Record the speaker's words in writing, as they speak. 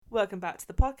Welcome back to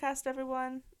the podcast,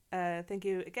 everyone. Thank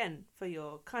you again for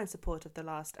your kind support of the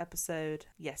last episode.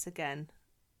 Yes, again,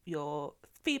 your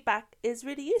feedback is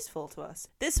really useful to us.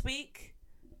 This week,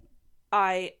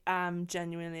 I am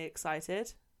genuinely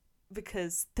excited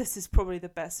because this is probably the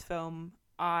best film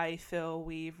I feel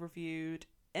we've reviewed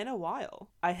in a while.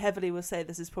 I heavily will say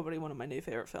this is probably one of my new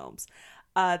favourite films.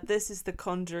 This is the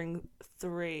Conjuring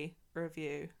 3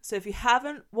 review. So if you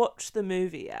haven't watched the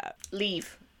movie yet...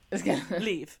 Leave.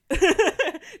 Leave.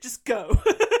 Just go.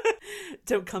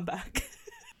 Don't come back.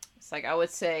 It's like I would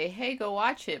say, hey, go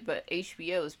watch it, but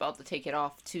HBO is about to take it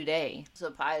off today. So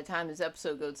by the time this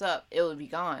episode goes up, it will be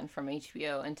gone from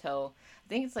HBO until... I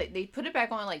think it's like they put it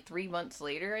back on like 3 months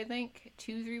later, I think.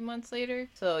 2-3 months later.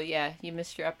 So yeah, you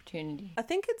missed your opportunity. I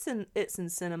think it's in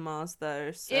cinemas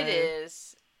though. So. It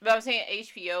is. But I'm saying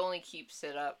HBO only keeps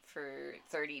it up for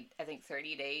 30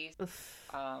 days.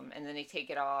 And then they take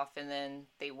it off and then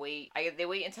they wait. They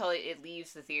wait until it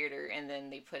leaves the theater and then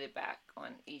they put it back on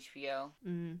HBO.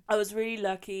 I was really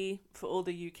lucky for all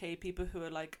the UK people who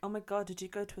were like, oh my god, did you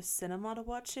go to a cinema to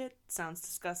watch it? Sounds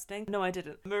disgusting. No, I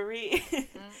didn't. Marie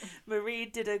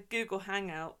did a Google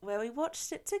Hangout where we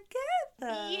watched it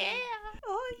together. Yeah.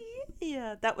 Oh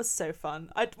yeah. That was so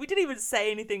fun. We didn't even say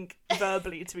anything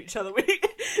verbally to each other.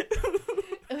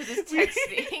 It was just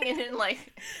texting and then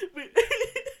like...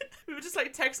 We were just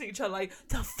like texting each other like,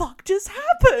 the fuck just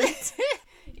happened?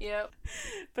 Yep.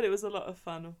 But it was a lot of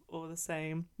fun all the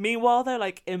same. Meanwhile though,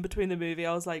 like in between the movie,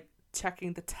 I was like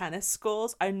checking the tennis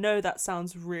scores. I know that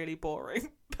sounds really boring,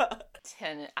 but...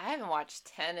 Tennis. I haven't watched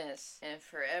tennis in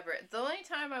forever. The only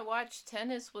time I watched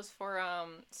tennis was for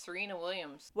Serena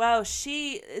Williams. Well,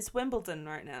 she is Wimbledon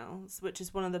right now, which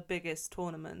is one of the biggest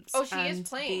tournaments. Oh, she is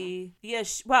playing.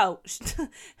 Here's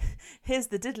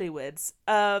the diddlywids.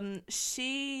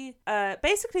 She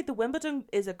basically the Wimbledon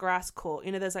is a grass court.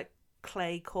 You know, there's like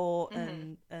clay court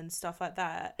and stuff like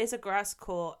that. It's a grass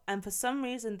court, and for some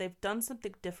reason they've done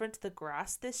something different to the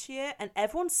grass this year, and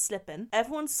everyone's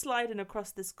sliding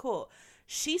across this court.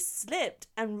 She slipped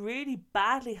and really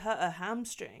badly hurt her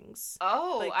hamstrings.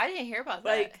 Oh, I didn't hear about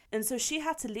that. And so she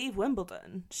had to leave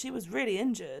Wimbledon. She was really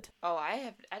injured. Oh,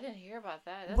 I didn't hear about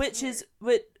that. That's which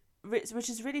weird. which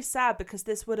is really sad because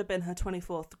this would have been her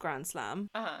 24th Grand Slam.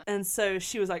 And so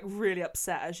she was like really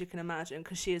upset, as you can imagine,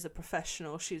 because she is a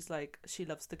professional. She's like, she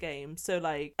loves the game. So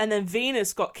like, and then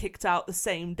Venus got kicked out the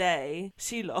same day.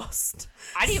 She lost.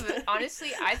 I didn't even, honestly,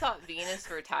 I thought Venus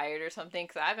retired or something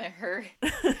because I haven't heard.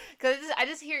 Because I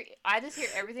just hear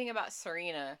everything about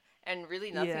Serena and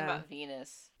really nothing about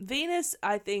Venus. Venus,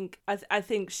 I think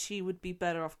she would be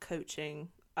better off coaching.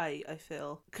 I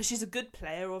feel, because she's a good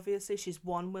player. Obviously, she's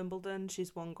won Wimbledon,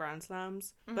 she's won Grand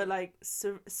Slams, but like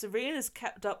Serena's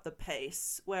kept up the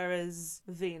pace, whereas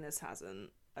Venus hasn't.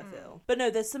 I feel, but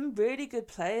no, there's some really good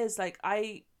players. Like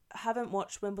I haven't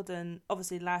watched Wimbledon.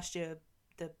 Obviously, last year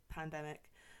the pandemic.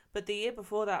 But the year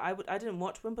before that, I didn't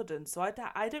watch Wimbledon, so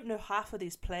I don't know half of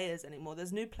these players anymore.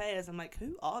 There's new players. I'm like,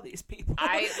 who are these people?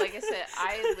 Like I said,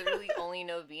 I literally only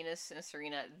know Venus and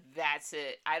Serena. That's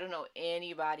it. I don't know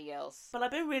anybody else. But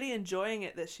I've been really enjoying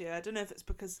it this year. I don't know if it's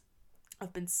because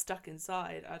I've been stuck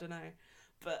inside. I don't know.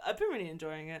 But I've been really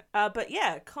enjoying it. But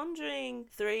yeah, Conjuring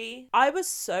 3. I was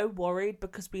so worried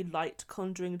because we liked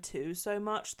Conjuring 2 so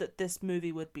much that this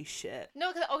movie would be shit.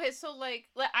 No, okay, so like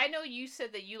I know you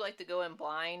said that you like to go in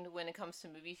blind when it comes to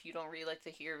movies. You don't really like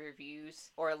to hear reviews.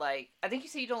 Or like, I think you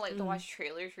said you don't like to watch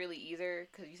trailers really either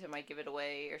because you said it might give it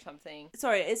away or something.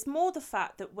 Sorry, it's more the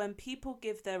fact that when people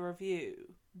give their review,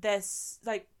 there's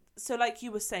like... So like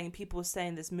you were saying, people were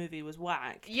saying this movie was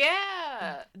whack.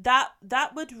 Yeah.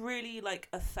 That would really like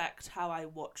affect how I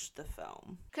watched the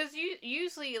film. Because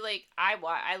usually like I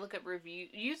look at reviews.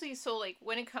 Usually, so like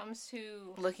when it comes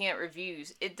to looking at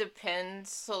reviews, it depends.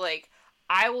 So like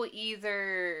I will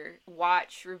either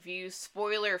watch reviews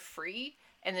spoiler free,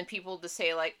 and then people just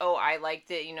say like, oh, I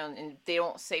liked it, you know, and they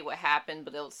don't say what happened,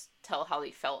 but they'll tell how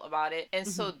they felt about it. And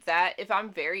so that if I'm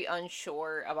very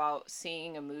unsure about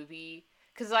seeing a movie.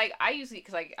 Because, like, I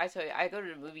tell you, I go to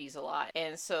the movies a lot.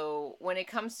 And so when it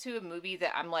comes to a movie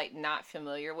that I'm, like, not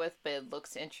familiar with, but it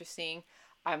looks interesting,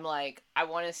 I'm like, I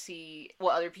want to see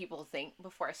what other people think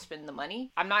before I spend the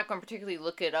money. I'm not going to particularly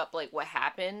look it up, like, what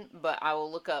happened, but I will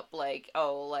look up, like,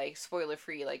 oh, like, spoiler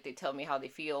free, like, they tell me how they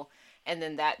feel. and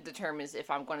then that determines if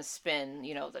I'm going to spend,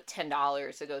 you know, the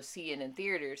 $10 to go see it in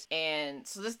theaters. And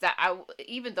so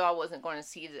even though I wasn't going to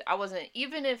see it, I wasn't,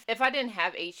 even if I didn't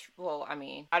have well, I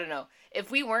mean, I don't know, if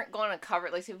we weren't going to cover,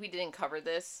 like, say if we didn't cover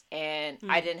this and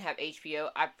I didn't have HBO,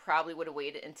 I probably would have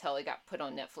waited until it got put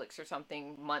on Netflix or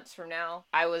something months from now.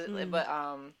 But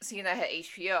seeing I had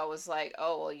HBO, I was like,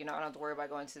 oh, well, you know, I don't have to worry about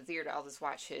going to the theater, I'll just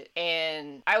watch it.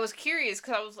 And I was curious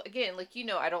because I was, again, like, you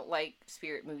know, I don't like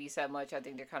spirit movies that much. I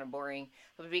think they're kind of boring.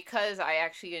 But because I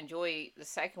actually enjoyed the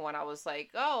second one, I was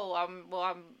like, oh,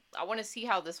 I want to see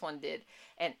how this one did.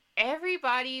 And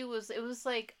everybody it was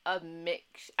like a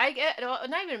mix.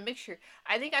 Not even a mixture.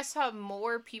 I think I saw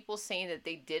more people saying that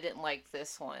they didn't like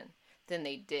this one than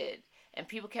they did. And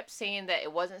people kept saying that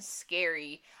it wasn't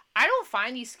scary. I don't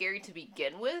find these scary to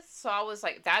begin with, so I was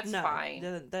like, that's fine.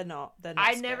 They're not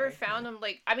I scary, never found them,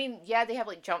 like, I mean, yeah, they have,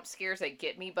 like, jump scares that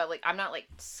get me, but, like, I'm not, like,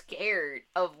 scared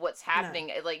of what's happening.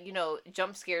 No. Like, you know,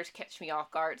 jump scares catch me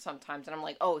off guard sometimes, and I'm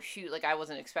like, oh, shoot, like, I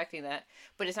wasn't expecting that.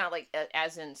 But it's not, like,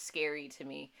 as in scary to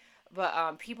me.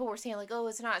 But people were saying, like, oh,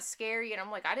 it's not scary, and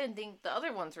I'm like, I didn't think the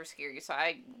other ones were scary, so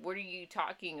what are you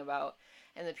talking about?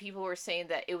 And the people were saying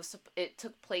that it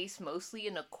took place mostly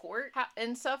in a court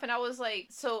and stuff. And I was like,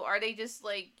 so are they just,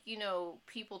 like, you know,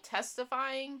 people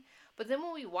testifying? But then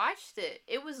when we watched it,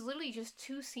 it was literally just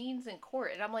 2 scenes in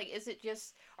court. And I'm like, is it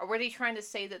just, or were they trying to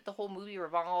say that the whole movie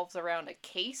revolves around a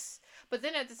case? But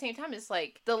then at the same time, it's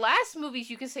like, the last movies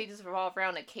you could say just revolve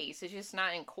around a case. It's just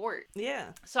not in court. Yeah.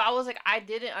 So I was like, I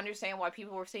didn't understand why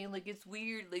people were saying, like, it's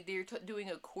weird. Like, they're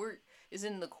doing a court. Is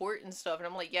in the court and stuff, and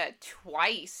I'm like, yeah,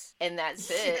 twice, and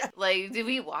that's it. Yeah. Like, did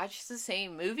we watch the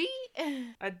same movie?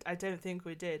 I don't think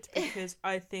we did, because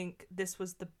I think this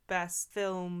was the best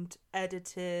filmed,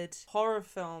 edited horror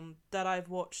film that I've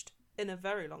watched in a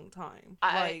very long time.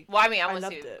 I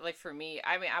loved it. Like, for me,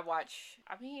 I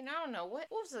don't know, what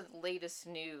was the latest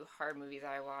new horror movie that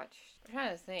I watched? I'm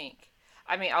trying to think.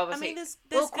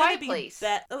 There's Quiet Place.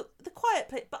 The Quiet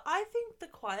Place, but I think The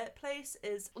Quiet Place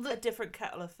is a different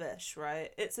kettle of fish,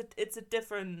 right? It's a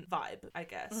different vibe, I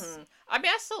guess. Mm-hmm. I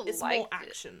mean, I still it's more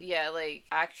action. Yeah, like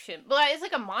action, but it's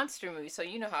like a monster movie, so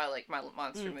you know how I like my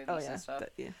monster movies and stuff.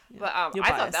 But I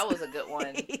thought that was a good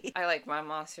one. I like my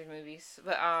monster movies,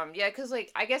 but yeah, because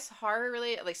like I guess horror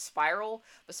related, like Spiral,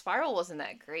 but Spiral wasn't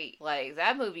that great. Like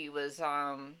that movie was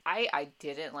I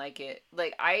didn't like it.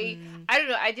 Like I don't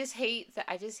know. I just hate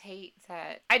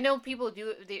that. I know people do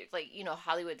it. They, like, you know,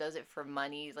 Hollywood does it for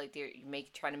money. Like they're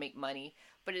trying to make money,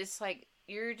 but it's like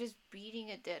you're just beating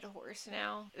a dead horse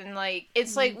now. And like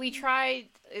it's like we tried,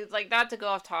 like, not to go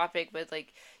off topic, but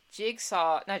like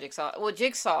Jigsaw.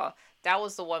 That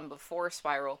was the one before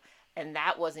Spiral. And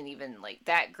that wasn't even, like,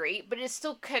 that great. But it's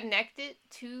still connected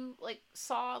to, like,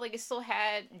 Saw. Like, it still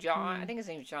had John. I think his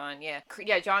name's John. Yeah.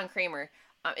 Yeah, John Kramer.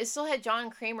 It still had John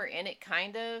Kramer in it,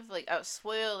 kind of. Like,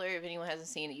 spoiler if anyone hasn't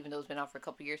seen it, even though it's been out for a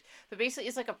couple years. But basically,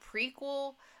 it's like a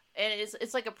prequel. And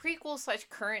it's like a prequel /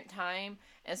 current time.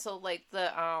 And so, like,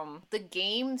 the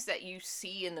games that you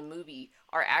see in the movie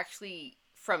are actually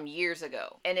from years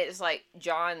ago, and it's like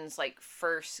John's like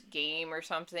first game or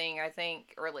something, I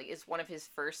think, or like it's one of his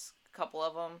first couple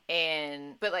of them.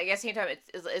 And but like at the same time,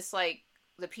 it's like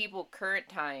the people current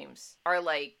times are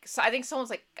like, so I think someone's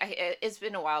like, it's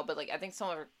been a while, but like I think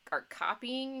someone are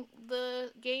copying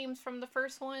the games from the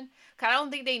first one. Cause I don't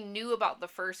think they knew about the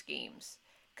first games,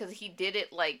 because he did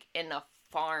it like in a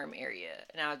farm area,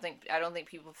 and I don't think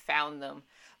people found them.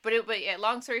 But yeah,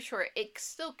 long story short, it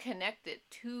still connected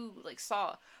to like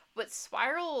Saw, but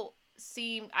Spiral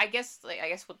seemed, I guess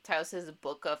what the title says, the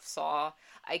Book of Saw.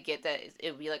 I get that it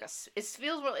would be like it's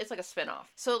like a spinoff.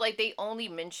 So like they only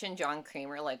mention John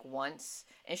Kramer like once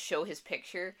and show his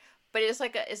picture, but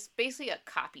it's basically a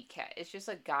copycat. It's just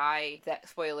a guy that,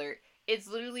 spoiler, it's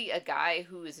literally a guy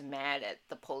who is mad at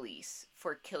the police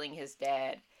for killing his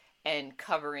dad and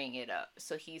covering it up.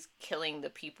 So he's killing the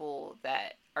people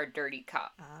that are dirty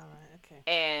cops. Ah, right, okay.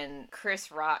 And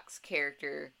Chris Rock's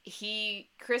character, he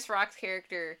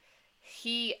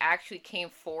actually came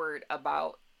forward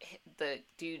about the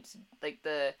dude's, like,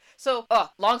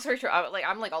 long story short,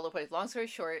 I'm like all over the place. Long story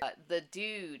short, the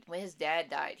dude, when his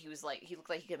dad died, he looked like he could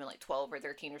have been like 12 or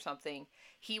 13 or something.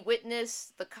 He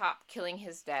witnessed the cop killing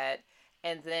his dad,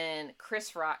 and then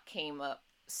Chris Rock came up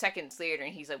seconds later,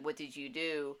 and he's like, what did you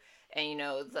do? And, you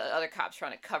know, the other cop's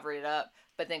trying to cover it up,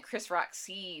 but then Chris Rock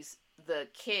sees the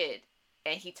kid,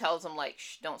 and he tells him, like,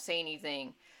 shh, don't say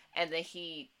anything. And then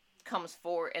he comes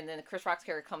forward, and then Chris Rock's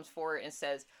character comes forward and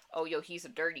says, oh, yo, he's a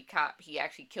dirty cop. He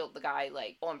actually killed the guy,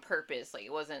 like, on purpose. Like,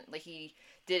 it wasn't, like, he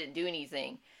didn't do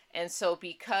anything. And so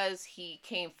because he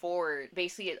came forward,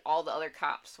 basically all the other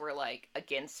cops were like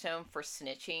against him for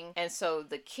snitching. And so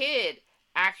the kid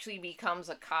actually becomes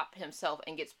a cop himself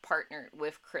and gets partnered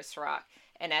with Chris Rock.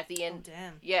 And at the end,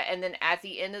 yeah, and then at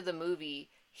the end of the movie,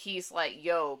 he's like,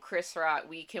 yo, Chris Rock,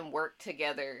 we can work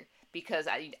together because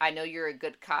I know you're a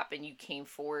good cop and you came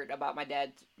forward about my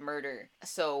dad's murder.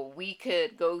 So we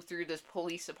could go through this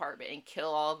police department and kill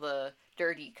all the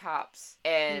dirty cops.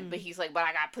 And but he's like, but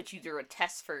I gotta put you through a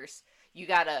test first. You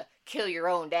gotta kill your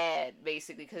own dad,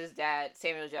 basically, because his dad,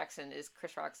 Samuel Jackson, is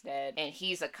Chris Rock's dad, and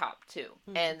he's a cop too.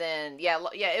 And then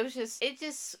it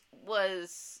just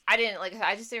was. I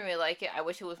just didn't really like it. I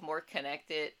wish it was more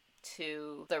connected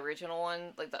to the original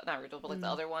one, like not original, but like the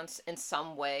other ones in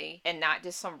some way, and not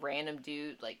just some random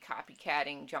dude like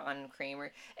copycatting John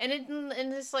Kramer. And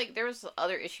this like there was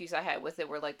other issues I had with it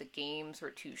where like the games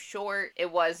were too short.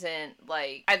 It wasn't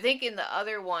like, I think in the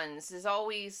other ones is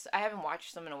always, I haven't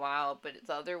watched them in a while, but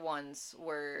the other ones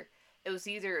were, it was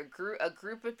either a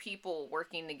group of people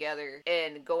working together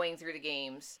and going through the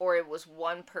games, or it was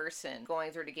one person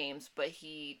going through the games, but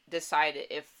he decided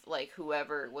if like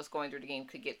whoever was going through the game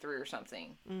could get through or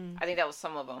something. I think that was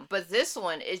some of them. But this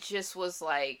one, it just was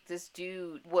like this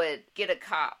dude would get a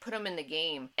cop, put him in the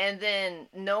game, and then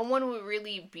no one would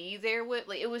really be there with,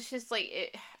 like, it was just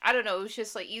like, I don't know, it was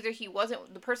just like either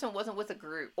the person wasn't with a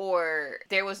group, or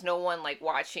there was no one like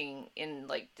watching and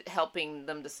like helping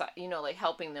them decide, like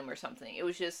helping them or something. It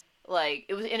was just like,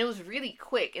 it was really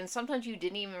quick, and sometimes you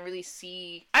didn't even really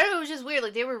see, I don't know, it was just weird,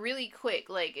 like they were really quick.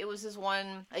 Like it was this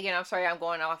one, again, I'm sorry, I'm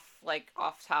going off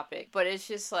topic, but it's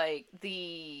just like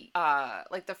the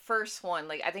first one,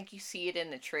 like I think you see it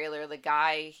in the trailer, the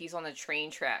guy, he's on the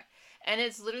train track, and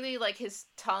it's literally like his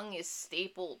tongue is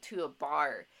stapled to a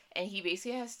bar, and he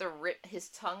basically has to rip his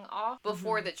tongue off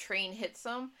before the train hits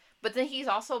him, but then he's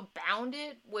also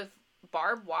bounded with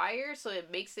barbed wire, so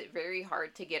it makes it very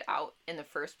hard to get out in the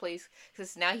first place,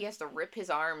 because now he has to rip his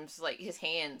arms, like his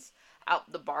hands,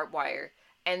 out the barbed wire,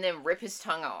 and then rip his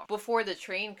tongue off before the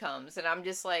train comes. And I'm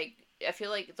just like, I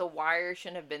feel like the wire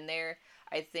shouldn't have been there.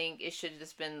 I think it should have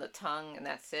just been the tongue, and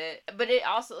that's it. But it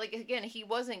also, like, again, he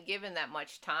wasn't given that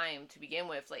much time to begin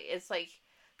with. Like, it's like,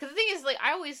 because the thing is, like,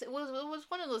 it was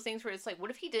one of those things where it's like,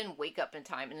 what if he didn't wake up in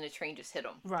time and the train just hit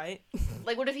him? Right.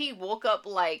 Like, what if he woke up,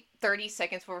 like, 30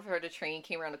 seconds before the train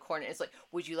came around the corner, and it's like,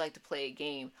 would you like to play a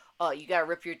game? Oh, you gotta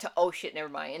rip your oh, shit, never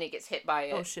mind. And it gets hit by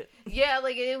it. Oh, shit. Yeah,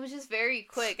 like, it was just very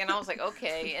quick, and I was like,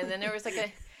 okay. And then there was,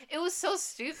 like, it was so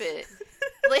stupid.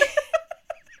 Like,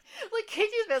 like, can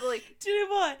you imagine, like... Do you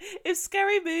know what? If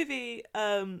Scary Movie,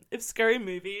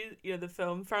 the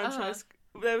film franchise...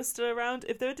 they were still around,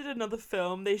 if they did another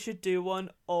film, they should do one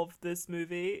of this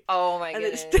movie. Oh my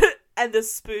goodness. And the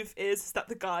spoof is that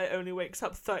the guy only wakes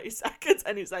up 30 seconds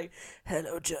and he's like,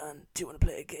 hello John, do you want to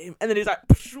play a game? And then he's like,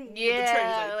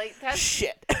 yeah, like that's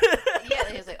shit. Yeah,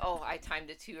 and he's like, oh, I timed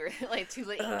it too late.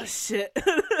 Oh shit.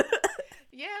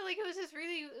 Yeah, like, it was just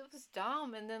really, it was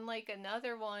dumb. And then, like,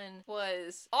 another one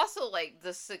was also, like,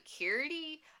 the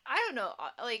security. I don't know,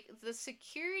 like, the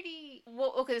security,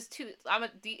 well, okay,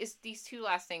 it's these two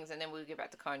last things, and then we'll get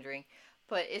back to Conjuring.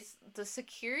 But it's the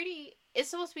security, it's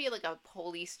supposed to be, like, a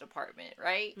police department,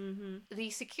 right? Mm-hmm. The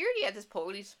security at this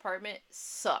police department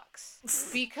sucks.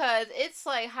 Because it's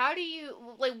like, how do you,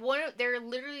 like,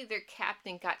 their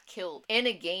captain got killed in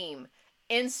a game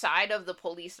inside of the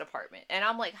police department. And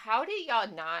I'm like, how did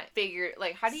y'all not figure,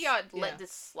 like, how do y'all let this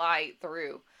slide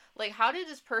through? Like, how did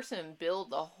this person build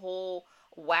the whole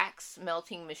wax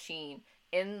melting machine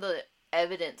in the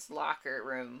evidence locker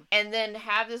room, and then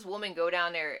have this woman go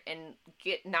down there and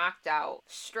get knocked out,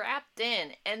 strapped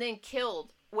in, and then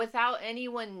killed without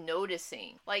anyone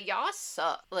noticing? Like, y'all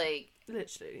suck. Like,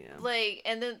 literally, yeah. Like,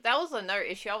 and then that was another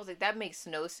issue. I was like, that makes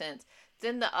no sense.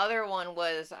 Then the other one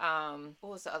was,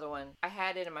 what was the other one? I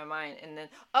had it in my mind. And then,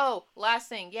 last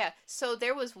thing, yeah. So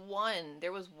there was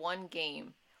one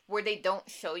game where they don't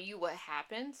show you what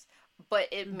happens, but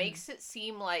it makes it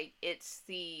seem like it's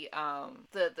the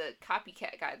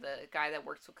copycat guy, the guy that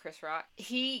works with Chris Rock.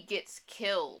 He gets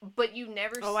killed, but you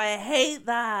never see... Oh, I hate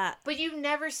that. But you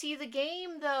never see the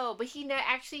game, though. But he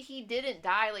didn't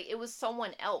die. Like, it was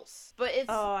someone else. But it's...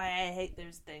 Oh, I hate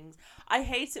those things. I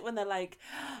hate it when they're like,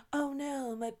 oh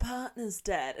no, my partner's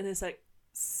dead. And it's like,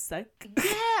 sick.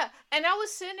 Yeah. And I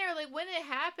was sitting there, like, when it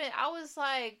happened, I was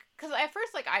like... Because at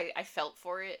first, like, I felt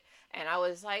for it. And I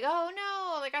was like, oh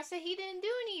no, like, I said, he didn't do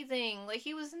anything. Like,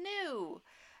 he was new.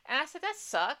 And I said, that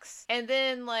sucks. And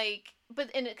then, like,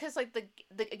 because, like,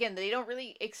 again, they don't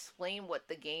really explain what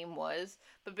the game was.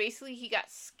 But basically, he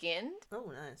got skinned.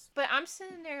 Oh, nice. But I'm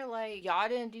sitting there, like, y'all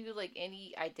didn't do, like,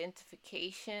 any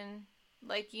identification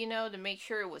like, you know, to make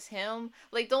sure it was him.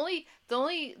 Like,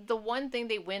 the one thing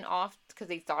they went off because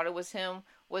they thought it was him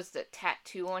was the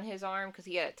tattoo on his arm, because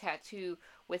he had a tattoo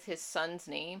with his son's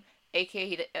name.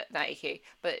 AKA, not AKA,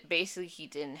 but basically he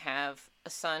didn't have a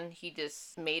son. He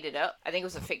just made it up. I think it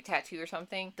was a fake tattoo or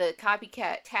something. The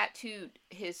copycat tattooed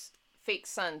his fake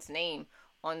son's name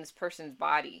on this person's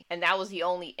body, and that was the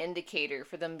only indicator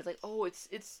for them to be like, oh,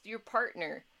 it's your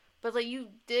partner. But, like, you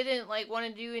didn't, like, want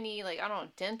to do any, like, I don't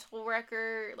know, dental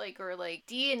record, like, or, like,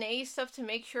 DNA stuff to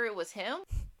make sure it was him?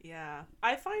 Yeah.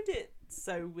 I find it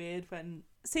so weird when...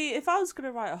 See, if I was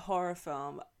going to write a horror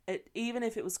film, even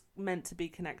if it was meant to be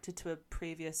connected to a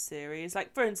previous series,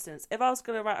 like, for instance, if I was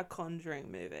going to write a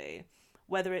Conjuring movie,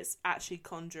 whether it's actually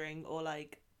Conjuring or,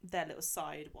 like, their little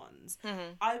side ones,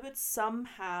 I would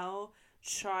somehow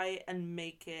try and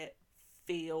make it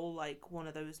feel like one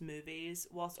of those movies,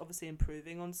 whilst obviously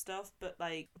improving on stuff. But,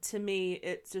 like, to me,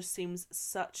 it just seems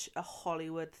such a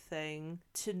Hollywood thing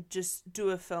to just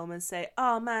do a film and say,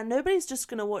 oh man, nobody's just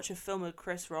gonna watch a film with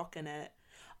Chris Rock in it.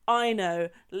 I know,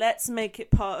 let's make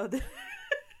it part of the...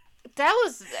 that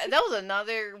was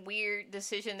another weird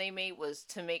decision they made, was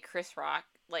to make Chris Rock,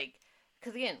 like,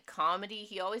 because again, comedy,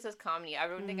 he always does comedy. I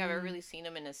don't think I've ever really seen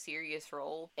him in a serious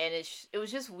role, and it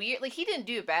was just weird. Like, he didn't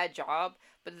do a bad job,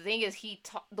 but the thing is,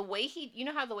 the way he, you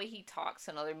know how the way he talks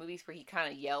in other movies where he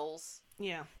kind of yells?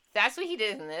 Yeah. That's what he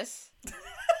did in this.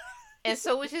 And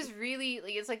so it's just really,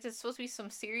 like, it's like it's supposed to be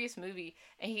some serious movie,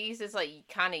 and he's just, like,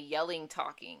 kind of yelling,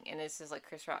 talking, and it's just like,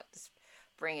 Chris Rock, just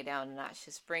bring it down a notch,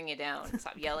 just bring it down,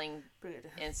 stop yelling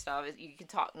and stuff. You can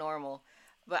talk normal.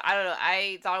 But I don't know,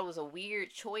 I thought it was a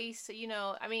weird choice, you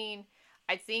know. I mean,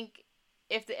 I think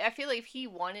I feel like if he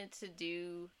wanted to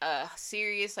do a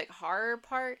serious, like, horror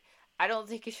part, I don't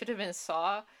think it should have been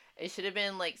Saw. It should have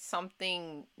been, like,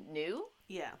 something new.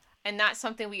 Yeah. And not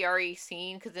something we already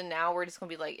seen, because then now we're just going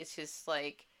to be like, it's just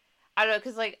like, I don't know,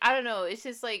 because, like, I don't know, it's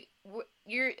just like,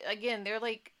 they're,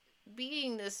 like,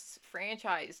 beating this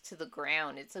franchise to the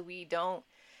ground. It's like, we don't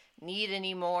need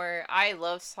anymore. I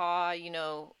love Saw, you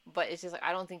know, but it's just like,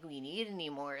 I don't think we need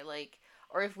anymore. Like,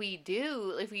 or if we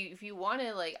do, if you want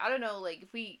to, like, I don't know, like,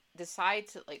 if we decide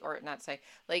to, like, or not say,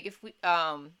 like, if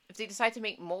they decide to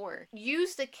make more,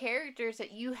 use the characters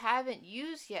that you haven't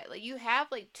used yet. Like, you have,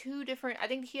 like, I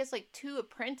think he has, like, 2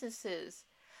 apprentices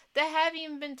that haven't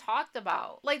even been talked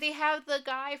about. Like, they have the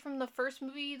guy from the first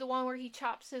movie, the one where he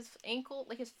chops his ankle,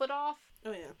 like, his foot off.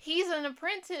 Oh, yeah. He's an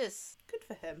apprentice. Good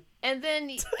for him. And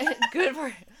then, good for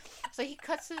him. So he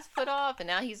cuts his foot off, and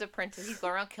now he's an apprentice. He's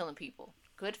going around killing people.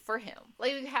 Good for him.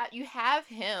 Like, you have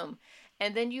him,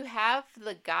 and then you have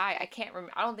the guy, I can't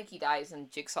remember, I don't think he dies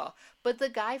in Jigsaw, but the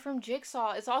guy from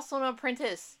Jigsaw is also an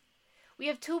apprentice. We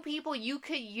have 2 people you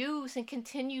could use and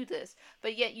continue this,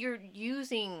 but yet you're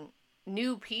using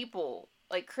new people.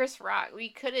 Like, Chris Rock, we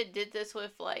could have did this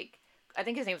with, like, I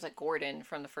think his name was, like, Gordon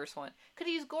from the first one. Could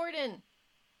have used Gordon.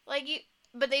 Like,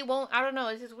 but they won't, I don't know,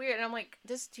 it's just weird, and I'm like,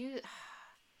 this dude...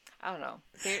 I don't know.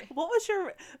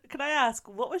 Can I ask,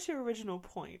 what was your original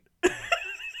point?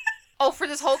 Oh, for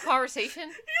this whole conversation?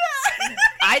 Yeah!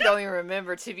 I don't even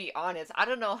remember, to be honest. I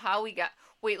don't know how we got...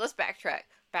 Wait, let's backtrack.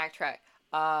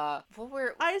 I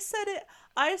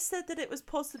said that it was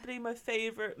possibly my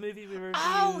favorite movie we reviewed.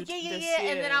 Oh, yeah. Year.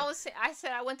 And then I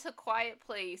said I went to Quiet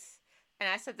Place, and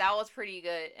I said that was pretty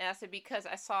good. And I said because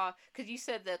you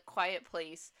said The Quiet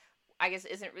Place, I guess,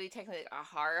 isn't really technically a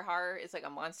horror. It's like a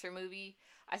monster movie.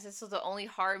 I said, so the only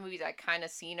horror movie that I kind of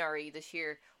seen already this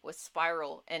year was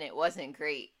Spiral, and it wasn't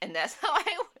great. And that's how I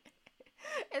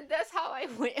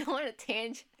went on a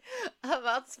tangent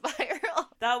about Spiral.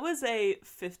 That was a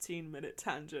 15-minute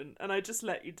tangent, and I just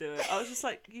let you do it. I was just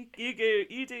like, you do you.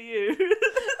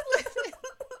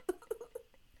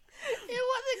 It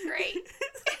wasn't great.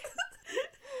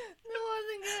 It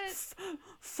wasn't good.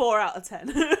 4 out of 10.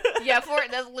 Yeah,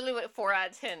 that's literally what 4 out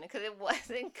of 10, because it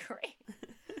wasn't great.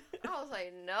 I was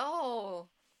like, no.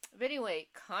 But anyway,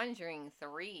 Conjuring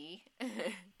 3.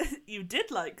 You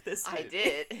did like this movie. I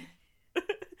did.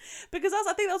 Because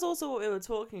I think that's also what we were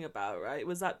talking about, right?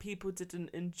 Was that people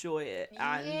didn't enjoy it.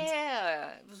 And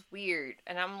yeah, it was weird.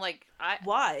 And I'm like,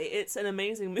 why? It's an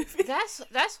amazing movie. That's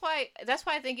why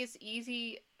I think it's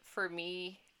easy for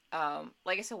me.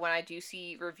 Like I said, when I do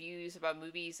see reviews about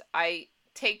movies, I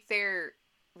take their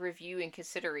review in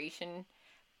consideration,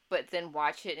 but then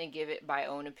watch it and give it my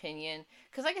own opinion.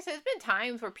 Because, like I said, there's been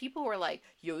times where people were like,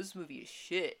 yo, this movie is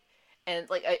shit. And,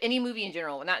 like, any movie in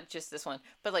general, not just this one,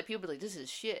 but, like, people be like, this is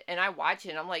shit. And I watch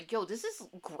it, and I'm like, yo, this is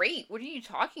great. What are you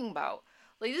talking about?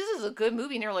 Like, this is a good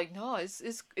movie. And they're like, no,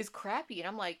 it's crappy. And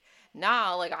I'm like,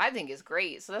 nah, like, I think it's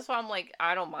great. So that's why I'm like,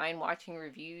 I don't mind watching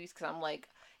reviews, because I'm like,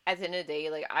 at the end of the day,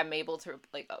 like, I'm able to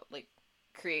like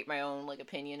create my own like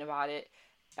opinion about it.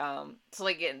 So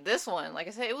like in this one, like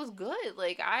I said, it was good.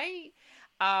 Like I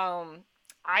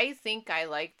think I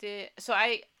liked it. So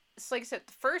like I said,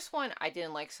 the first one I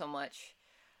didn't like so much.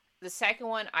 The second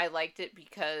one I liked it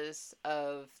because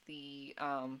of they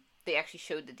actually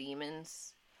showed the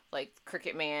demons, like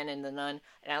Cricket Man and the nun,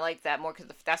 and I liked that more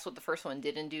because that's what the first one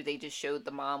didn't do. They just showed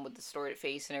the mom with the distorted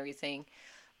face and everything.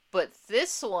 But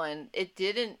this one, it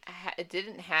didn't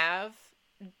have,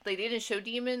 they didn't show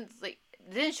demons, like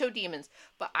it didn't show demons,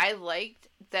 but I liked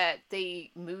that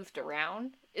they moved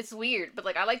around. It's weird, but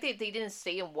like I like that they didn't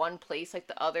stay in one place like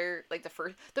the other, like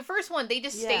the first one they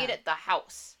just stayed at the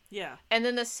house. Yeah. And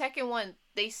then the second one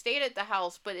they stayed at the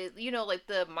house, but it, you know, like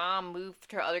the mom moved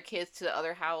her other kids to the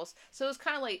other house. So it was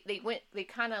kind of like they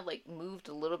kind of like moved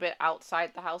a little bit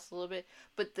outside the house a little bit,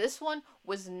 but this one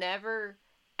was never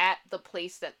at the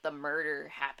place that the murder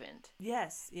happened.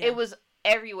 Yes. Yeah. It was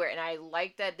everywhere, and I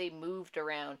liked that they moved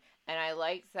around. And I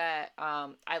liked that.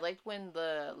 I liked when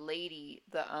the lady,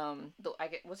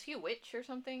 was she a witch or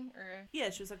something? Or yeah,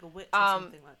 she was like a witch or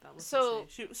something like that. So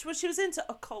she was into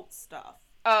occult stuff.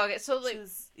 Oh, okay. So like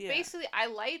basically, I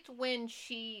liked when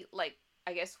she like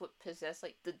I guess would possess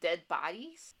like the dead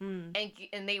bodies, and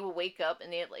they would wake up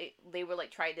and they were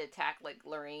like trying to attack like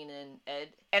Lorraine and Ed,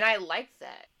 and I liked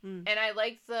that, and I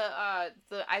liked the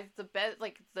best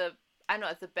like the I don't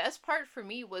know the best part for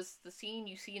me was the scene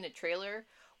you see in the trailer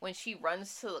when she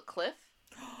runs to the cliff.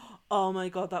 Oh my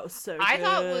god, that was so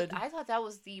good. I thought that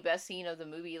was the best scene of the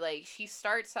movie. Like she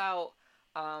starts out,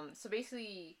 so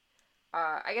basically,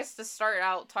 I guess to start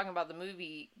out talking about the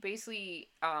movie, basically,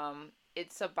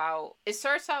 it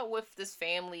starts out with this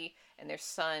family and their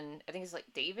son. I think it's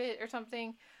like David or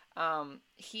something.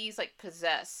 He's like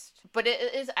possessed, but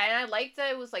it is, and I like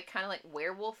that it was like kind of like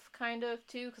werewolf kind of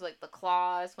too, because like the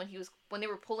claws when they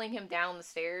were pulling him down the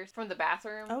stairs from the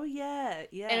bathroom. Oh yeah,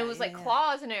 and it was like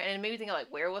claws in there, and it made me think of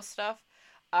like werewolf stuff.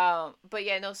 But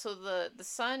yeah, no. So the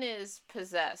son is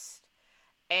possessed,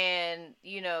 and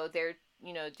you know they're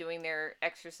doing their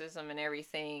exorcism and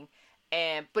everything,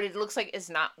 but it looks like it's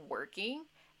not working.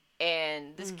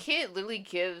 And this kid literally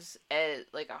gives Ed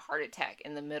like a heart attack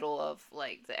in the middle of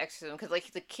like the exorcism, because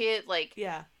like the kid like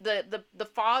the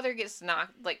father gets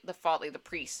knocked, like the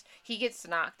priest, he gets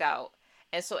knocked out,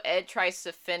 and so Ed tries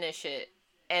to finish it,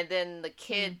 and then the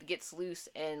kid gets loose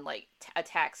and like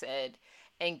attacks Ed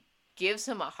and gives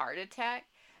him a heart attack,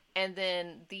 and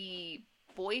then the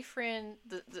boyfriend,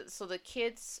 so the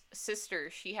kid's sister,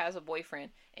 she has a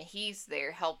boyfriend and he's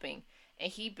there helping,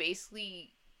 and he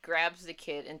basically grabs the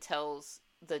kid and tells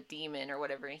the demon or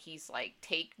whatever, and he's like,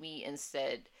 take me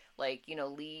instead, like,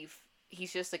 leave,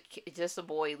 he's just a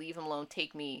boy, leave him alone,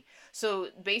 take me. So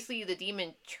basically the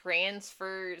demon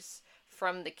transfers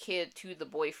from the kid to the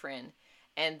boyfriend,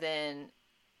 and then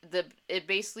the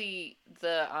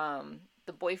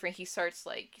boyfriend, he starts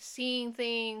like seeing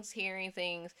things, hearing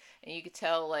things, and you could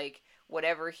tell like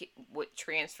whatever what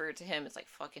transferred to him is like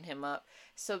fucking him up.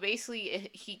 So basically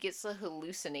he gets a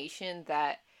hallucination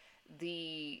that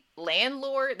the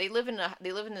landlord, they live in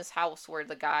this house where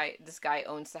this guy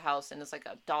owns the house, and it's like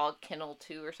a dog kennel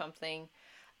too or something,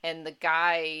 and the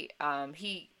guy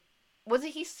the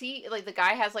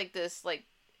guy has like this like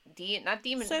not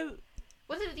demon, so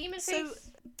was it a demon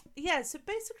face? Yeah, so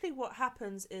basically what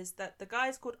happens is that the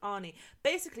guy's called Arnie.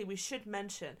 Basically, we should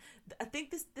mention, I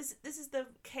think this is the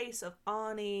case of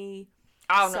Arnie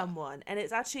someone, and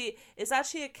it's actually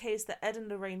a case that Ed and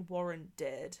Lorraine Warren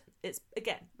did. It's,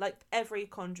 again, like every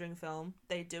Conjuring film,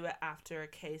 they do it after a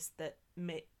case that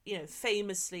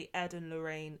famously Ed and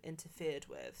Lorraine interfered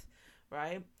with,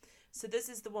 right? So this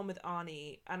is the one with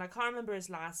Arnie, and I can't remember his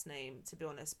last name, to be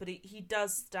honest, but he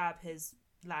does stab his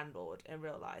landlord in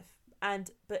real life.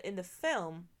 But in the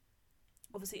film,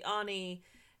 obviously Arnie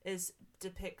is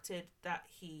depicted that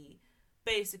he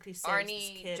basically saves this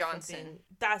kid Johnson.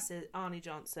 That's it, Arnie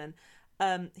Johnson.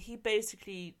 He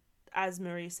basically, as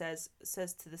Marie says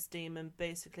to this demon,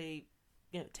 basically,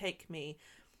 take me.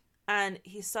 And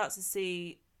he starts to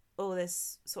see all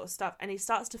this sort of stuff, and he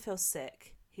starts to feel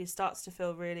sick. He starts to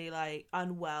feel really like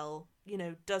unwell,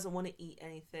 doesn't want to eat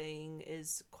anything,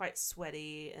 is quite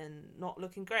sweaty and not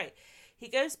looking great. He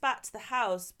goes back to the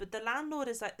house, but the landlord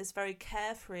is like this very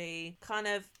carefree, kind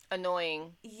of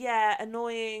annoying. Yeah,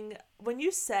 annoying. When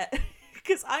you said,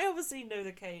 because I obviously know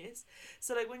the case,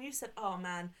 so like when you said, "Oh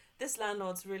man, this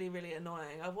landlord's really, really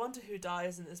annoying. I wonder who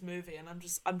dies in this movie," and I'm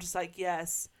just like,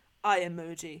 yes, I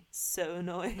emoji, so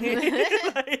annoying.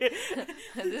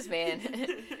 This man.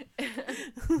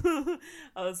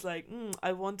 I was like,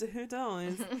 I wonder who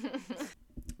dies.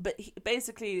 But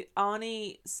basically,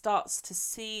 Arnie starts to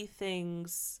see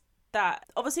things that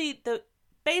obviously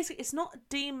it's not a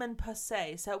demon per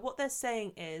se. So what they're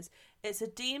saying is it's a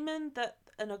demon that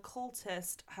an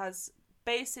occultist has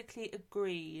basically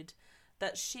agreed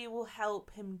that she will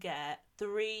help him get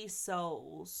 3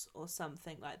 souls or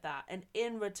something like that, and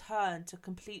in return, to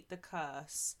complete the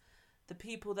curse, the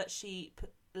people that she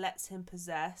lets him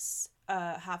possess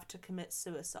have to commit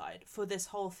suicide for this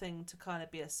whole thing to kind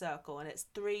of be a circle. And it's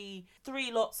three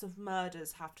lots of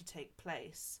murders have to take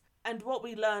place. And what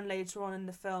we learn later on in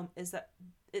the film is that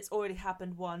it's already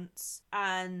happened once,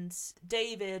 and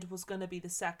David was going to be the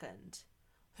second.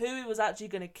 Who he was actually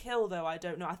going to kill, though, I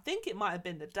don't know. I think it might have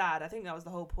been the dad. I think that was the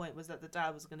whole point, was that the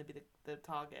dad was going to be the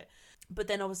target. But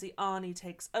then obviously Arnie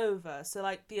takes over. So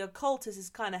like the occultist is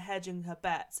kind of hedging her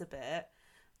bets a bit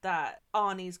that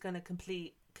Arnie's going to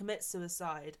commit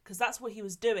suicide, because that's what he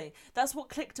was doing. That's what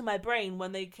clicked in my brain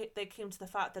when they came to the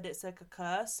fact that it's like a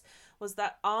curse, was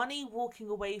that Arnie walking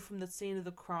away from the scene of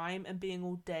the crime and being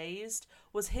all dazed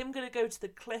was him going to go to the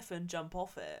cliff and jump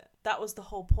off it. That was the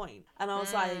whole point. And I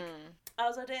was like,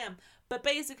 damn. But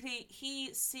basically he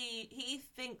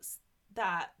thinks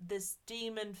that this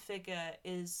demon figure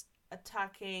is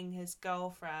attacking his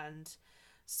girlfriend,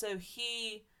 so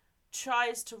he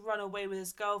tries to run away with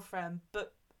his girlfriend,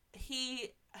 but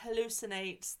he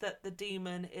hallucinates that the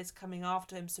demon is coming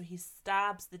after him, so he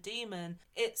stabs the demon.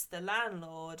 It's the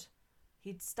landlord.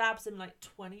 He stabs him like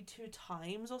 22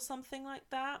 times or something like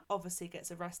that. Obviously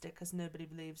gets arrested because nobody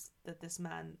believes that this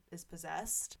man is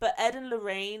possessed. But Ed and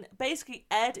Lorraine, basically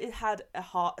Ed had a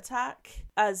heart attack,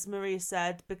 as Maria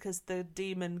said, because the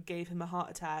demon gave him a heart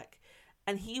attack.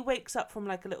 And he wakes up from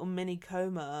like a little mini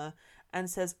coma and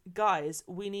says, guys,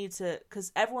 we need to,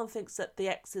 because everyone thinks that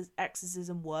the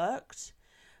exorcism worked.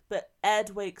 But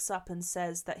Ed wakes up and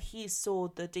says that he saw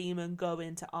the demon go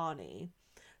into Arnie.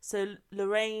 So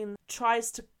Lorraine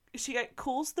she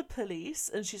calls the police,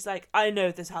 and she's like, I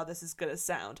know how this is going to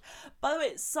sound. By the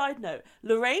way, side note,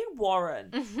 Lorraine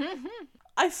Warren.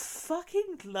 I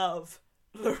fucking love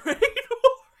Lorraine Warren.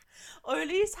 Or at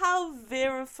least how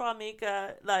Vera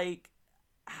Farmiga, like,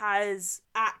 has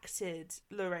acted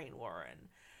Lorraine Warren.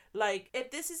 Like,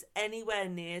 if this is anywhere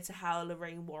near to how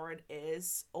Lorraine Warren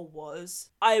is or was,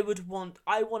 I want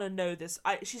to know this.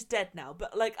 She's dead now,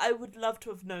 but like, I would love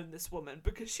to have known this woman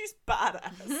because she's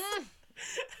badass.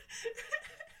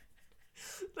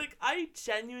 Like, I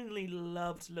genuinely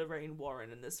loved Lorraine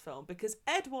Warren in this film, because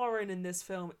Ed Warren in this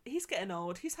film, he's getting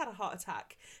old. He's had a heart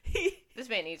attack. This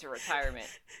man needs a retirement.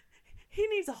 He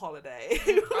needs a holiday.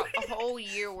 a whole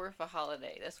year worth of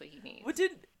holiday. That's what he needs.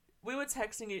 We were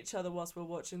texting each other whilst we were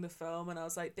watching the film, and I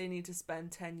was like, they need to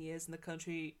spend 10 years in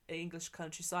the English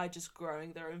countryside just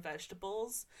growing their own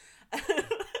vegetables.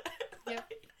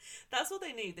 Yep. That's what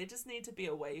they need. They just need to be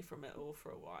away from it all for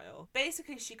a while.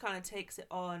 Basically, she kind of takes it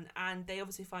on, and they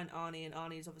obviously find Arnie, and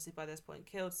Arnie's obviously by this point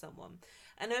killed someone.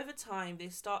 And over time, they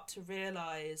start to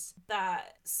realise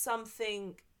that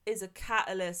something is a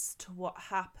catalyst to what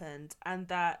happened, and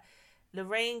that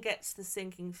Lorraine gets the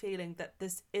sinking feeling that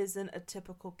this isn't a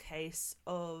typical case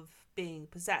of being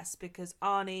possessed, because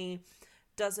Arnie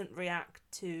doesn't react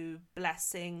to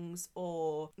blessings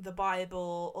or the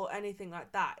Bible or anything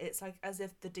like that. It's like as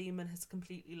if the demon has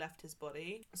completely left his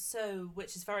body. So,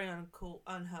 which is very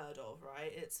unheard of,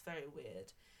 right? It's very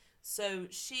weird. So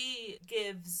she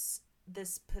gives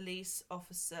this police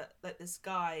officer, like this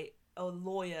guy, a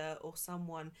lawyer or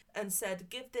someone, and said,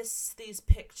 give these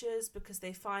pictures, because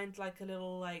they find like a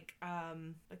little a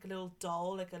little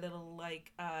doll, like a little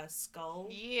skull.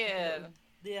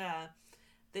 Yeah.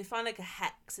 They find like a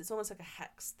hex. It's almost like a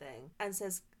hex thing, and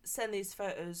says, send these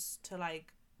photos to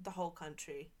like the whole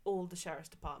country, all the sheriff's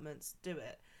departments, do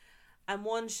it. And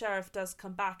one sheriff does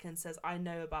come back and says, I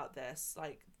know about this,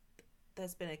 like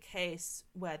there's been a case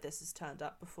where this has turned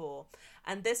up before.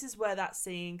 And this is where that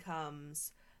scene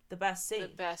comes. The best scene. The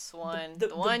best one.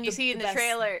 The one you see in the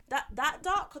trailer. That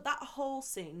whole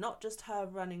scene, not just her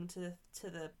running to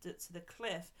the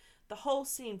cliff, the whole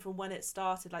scene from when it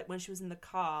started, like when she was in the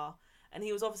car, and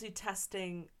he was obviously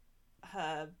testing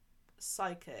her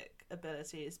psychic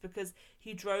abilities, because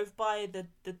he drove by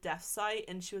the death site,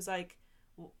 and she was like,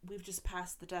 we've just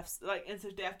passed the death, like, and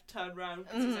so Death turned around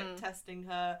because he's like testing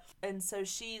her, and so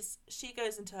she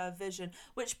goes into her vision.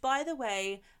 Which, by the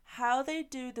way, how they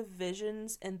do the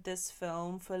visions in this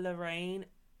film for Lorraine,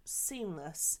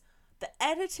 seamless. The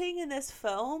editing in this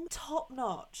film, top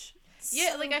notch.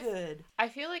 Yeah, so like good. I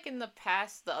feel like in the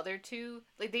past, the other two,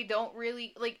 like, they don't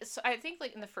really, like, so I think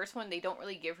like in the first one they don't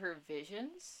really give her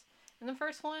visions in the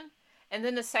first one, and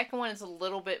then the second one is a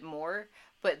little bit more.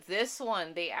 But this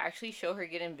one, they actually show her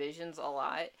getting visions a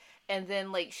lot. And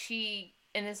then, like,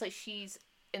 it's like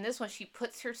in this one, she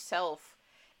puts herself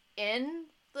in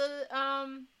the,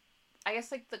 I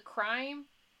guess, like, the crime.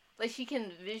 Like, she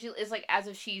can visually, it's like as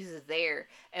if she's there.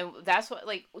 And that's what,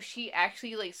 like, she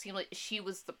actually, like, seemed like she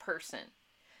was the person.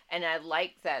 And I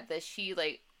liked that she,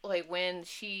 like when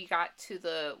she got to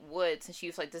the woods and she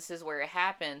was like, this is where it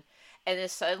happened. And then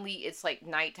suddenly it's like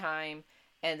nighttime.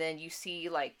 And then you see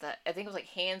like I think it was like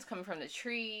hands coming from the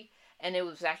tree. And it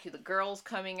was actually the girls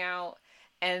coming out.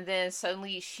 And then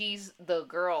suddenly she's the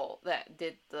girl that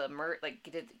did the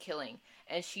did the killing.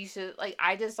 And she's just like,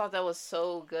 I just thought that was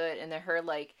so good. And then her,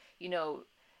 like, you know,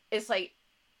 it's like,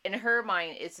 in her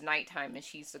mind, it's nighttime and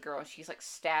she's the girl and she's like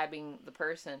stabbing the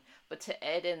person. But to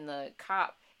Ed and the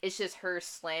cop, it's just her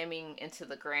slamming into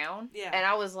the ground. Yeah. And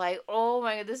I was like, oh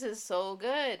my God, this is so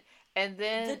good. And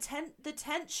then the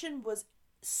tension was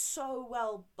so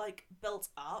well, like, built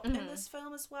up in this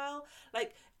film as well.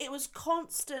 Like, it was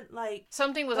constant, like,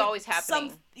 something was always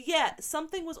happening.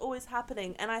 Something was always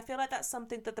happening. And I feel like that's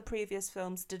something that the previous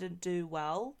films didn't do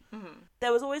well. Mm-hmm.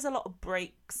 There was always a lot of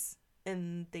breaks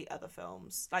in the other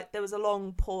films. Like, there was a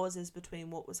long pauses between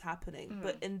what was happening.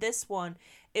 But in this one,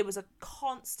 it was a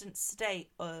constant state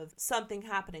of something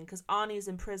happening, because Arnie's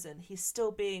in prison. He's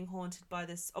still being haunted by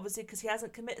this, obviously, because he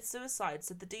hasn't committed suicide,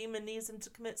 so the demon needs him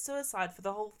to commit suicide for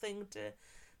the whole thing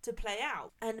to play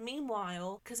out. And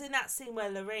meanwhile, because in that scene where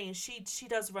Lorraine, she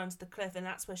does run to the cliff, and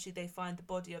that's where they find the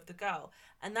body of the girl,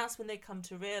 and that's when they come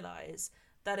to realise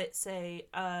that it's a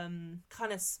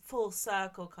kind of full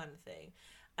circle kind of thing.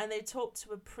 And they talk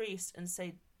to a priest and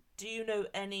say, do you know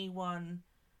anyone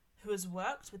who has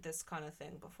worked with this kind of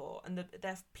thing before? And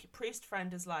their priest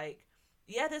friend is like,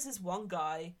 yeah, there's this one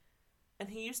guy, and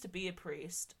he used to be a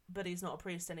priest, but he's not a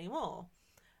priest anymore.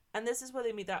 And this is where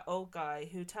they meet that old guy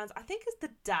who I think is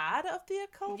the dad of the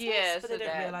occultist. Yeah, but they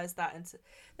don't realize that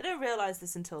they don't realize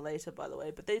this until later, by the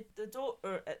way. But the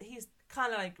daughter, he's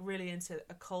kind of like really into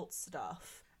occult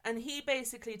stuff. And he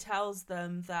basically tells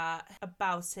them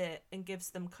about it and gives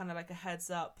them kind of like a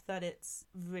heads up that it's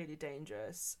really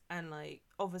dangerous. And like,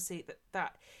 obviously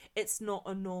that it's not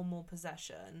a normal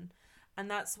possession. And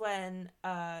that's when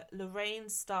Lorraine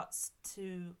starts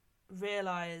to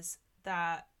realize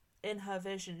that in her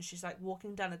vision, she's like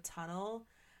walking down a tunnel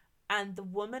and the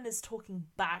woman is talking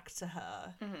back to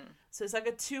her. Mm-hmm. So it's like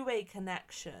a two-way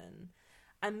connection.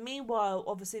 And meanwhile,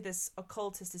 obviously this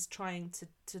occultist is trying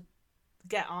to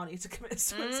get Arnie to commit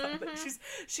suicide. But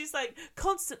she's like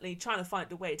constantly trying to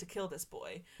find a way to kill this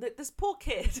boy. Like, this poor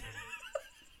kid.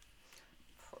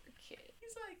 Poor kid.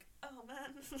 He's like, oh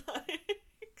man.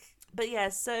 But yeah,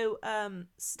 so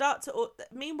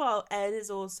meanwhile Ed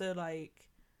is also like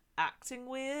acting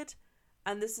weird,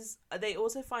 and they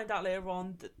also find out later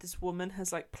on that this woman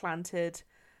has like planted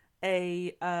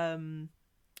a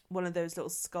one of those little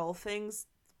skull things,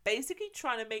 basically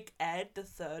trying to make Ed the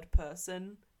third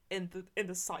person in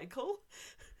the cycle.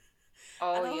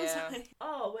 Oh, and I yeah. was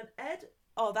like, when Ed,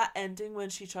 that ending when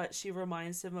she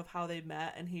reminds him of how they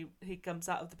met and he comes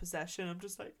out of the possession. I'm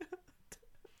just like,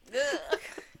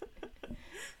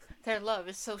 their love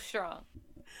is so strong.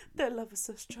 Their love is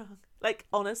so strong. Like,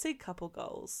 honestly, couple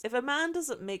goals. If a man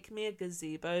doesn't make me a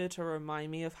gazebo to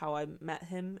remind me of how I met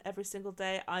him every single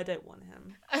day, I don't want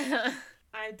him.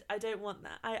 I don't want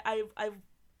that.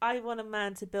 I want a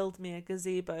man to build me a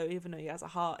gazebo, even though he has a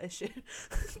heart issue.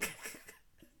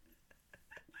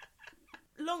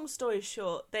 Long story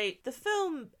short, the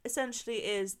film essentially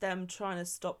is them trying to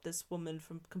stop this woman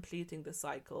from completing the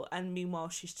cycle, and meanwhile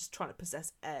she's just trying to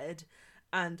possess Ed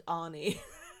and Arnie.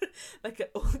 Like,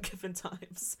 at all given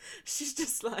times. She's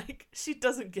just like, she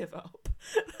doesn't give up.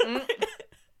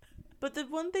 But the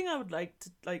one thing I would like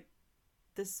to, like,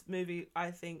 this movie, I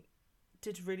think,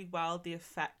 did really well. The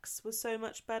effects were so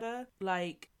much better.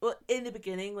 Like, well, in the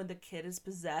beginning when the kid is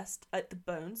possessed, like the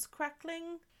bones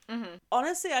crackling. Mm-hmm.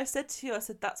 Honestly, I said to you,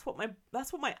 that's what my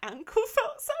ankle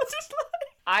felt sounded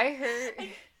like. I heard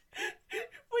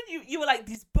when you were like,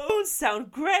 these bones sound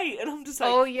great, and I'm just like,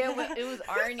 oh yeah, it was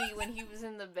Arnie when he was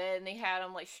in the bed and they had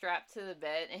him like strapped to the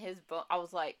bed and his bone. I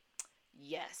was like,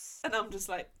 yes. And I'm just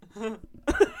like,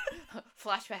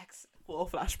 flashbacks. War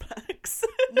flashbacks.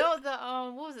 No,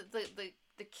 what was it?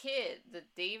 The kid, the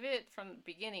David from the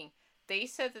beginning. They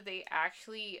said that they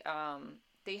actually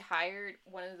they hired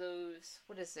one of those,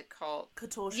 what is it called?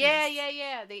 Contortionist.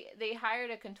 Yeah. They hired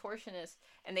a contortionist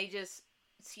and they just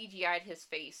CGI'd his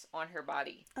face on her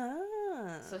body.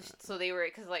 Ah. So they were,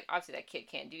 because like obviously that kid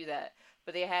can't do that,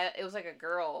 but it was like a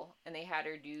girl and they had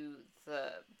her do the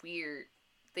weird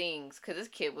things because this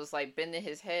kid was like bending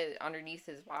his head underneath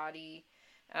his body,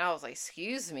 and I was like,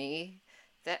 excuse me,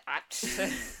 That I,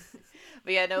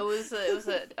 but yeah, no, it was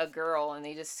a girl, and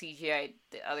they just CGI'd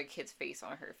the other kid's face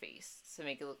on her face to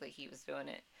make it look like he was doing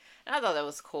it. And I thought that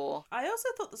was cool. I also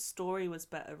thought the story was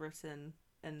better written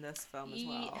in this film as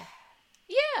well.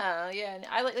 Yeah, and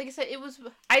I like I said, it was.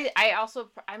 I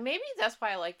maybe that's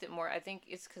why I liked it more. I think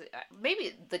it's because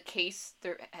maybe the case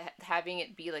they're having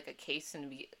it be like a case and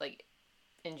be like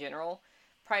in general,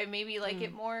 probably maybe like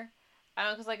it more. I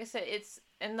don't know, because like I said, it's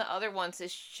in the other ones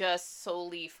it's just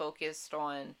solely focused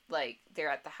on like they're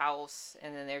at the house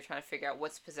and then they're trying to figure out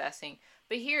what's possessing.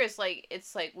 But here it's like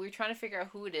we're trying to figure out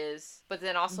who it is, but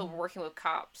then also working with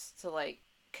cops to like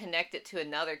connect it to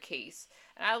another case,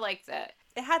 and I like that.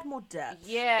 It had more depth.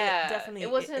 Yeah, it definitely.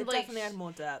 It wasn't it like definitely had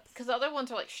more depth. because the other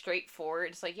ones are like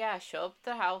straightforward. It's like, yeah, show up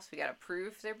at the house, we gotta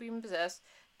prove they're being possessed,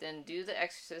 then do the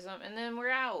exorcism, and then we're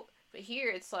out. But here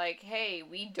it's like, hey,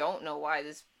 we don't know why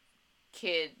this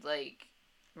kid like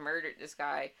murdered this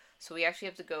guy, so we actually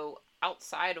have to go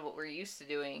outside of what we're used to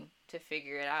doing to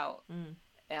figure it out.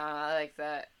 And I like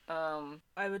that.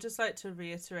 I would just like to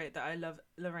reiterate that I love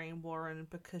Lorraine Warren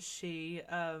because she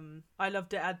I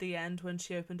loved it at the end when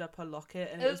she opened up her locket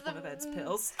and it was one of Ed's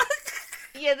pills.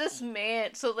 Yeah, this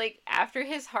man, so like after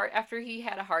he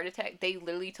had a heart attack, they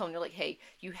literally told him, they're like, hey,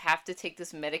 you have to take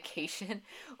this medication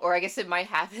or I guess it might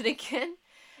happen again.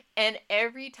 And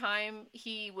every time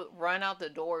he would run out the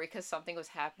door because something was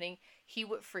happening, he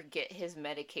would forget his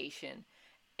medication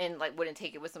and like wouldn't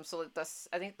take it with him. So like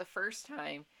I think the first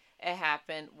time it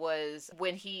happened was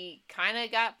when he kind of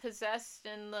got possessed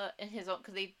in his own,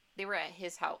 because they were at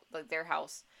his house, like their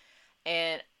house.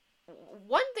 And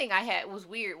one thing I had was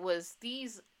weird was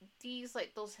these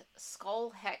like those skull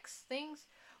hex things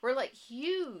were like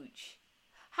huge.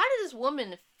 How did this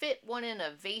woman fit one in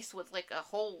a vase with like a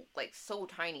hole like so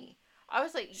tiny? I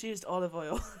was like, she used olive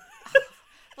oil.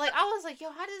 Like I was like,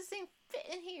 yo, how does this thing fit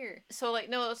in here? So like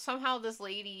no, somehow this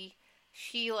lady,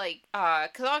 she like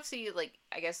because obviously like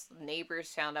I guess neighbors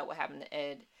found out what happened to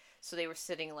Ed, so they were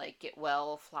sitting like get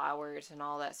well flowers and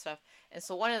all that stuff, and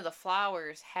so one of the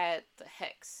flowers had the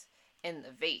hex in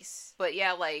the vase. But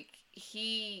yeah, like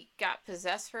he got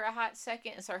possessed for a hot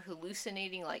second and started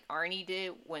hallucinating like Arnie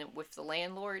did with the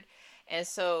landlord, and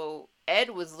so Ed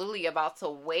was literally about to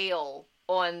wail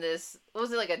on this.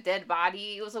 Was it like a dead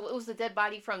body? It was the dead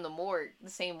body from the morgue, the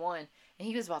same one. And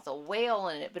he was about to wail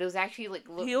on it, but it was actually like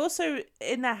he also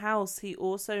in the house. He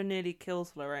also nearly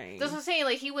kills Lorraine. That's what I'm saying.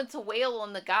 Like he went to wail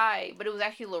on the guy, but it was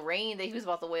actually Lorraine that he was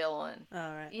about to wail on.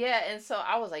 All right. Yeah, and so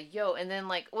I was like, yo, and then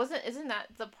like isn't that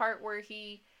the part where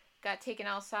he got taken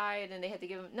outside and they had to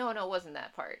give him? No, it wasn't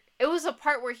that part. It was a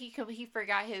part where he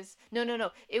forgot his. No.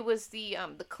 It was the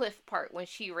cliff part when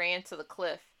she ran to the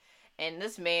cliff. And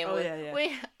this man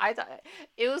wait, I thought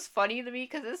it was funny to me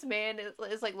because this man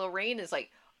is like Lorraine is like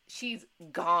she's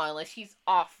gone, like she's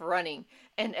off running,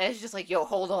 and Ed's just like, yo,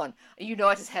 hold on, I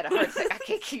just had a heart attack, I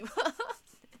can't keep up.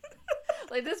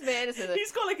 Like this man is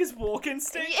he's got like his walking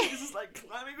stick. Yeah. He's just like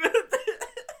climbing with it.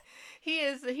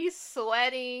 He's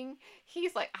sweating,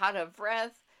 he's like out of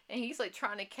breath, and he's like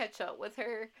trying to catch up with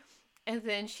her. And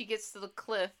then she gets to the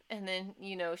cliff, and then,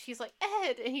 she's like,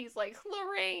 Ed, and he's like,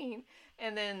 Lorraine.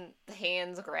 And then the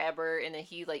hands grab her, and then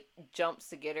he, like, jumps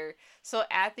to get her. So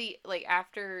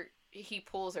after he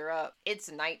pulls her up,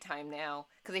 it's nighttime now,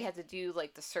 because they had to do,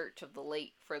 like, the search of the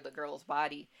lake for the girl's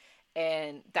body.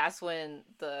 And that's when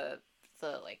the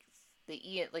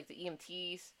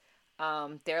EMTs,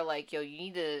 they're like, yo, you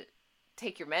need to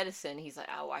take your medicine. He's like,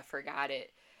 oh, I forgot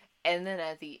it. And then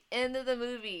at the end of the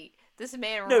movie, this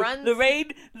man runs.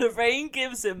 Lorraine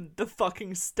gives him the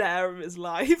fucking stare of his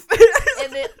life.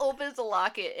 And then opens the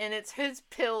locket, and it's his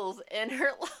pills in her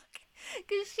locket.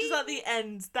 Just at the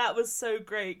end, that was so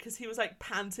great, because he was like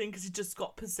panting because he just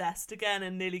got possessed again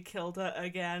and nearly killed her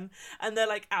again. And they're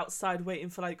like outside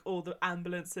waiting for like all the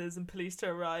ambulances and police to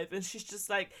arrive. And she's just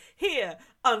like, here,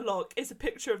 unlock. It's a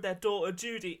picture of their daughter,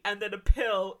 Judy, and then a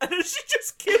pill. And then she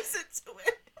just gives it to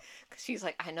him. She's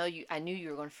like, I knew you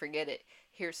were going to forget it.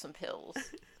 Here's some pills.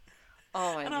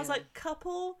 Oh my god. And I was like,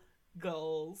 couple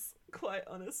goals, quite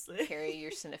honestly. Carry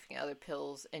your significant other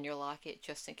pills in your locket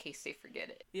just in case they forget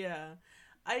it. Yeah.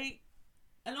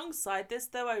 Alongside this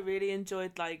though, I really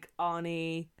enjoyed like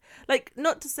Arnie. Like,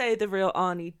 not to say the real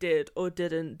Arnie did or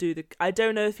didn't do I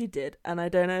don't know if he did, and I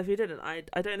don't know if he didn't. I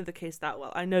don't know the case that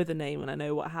well. I know the name and I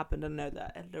know what happened and know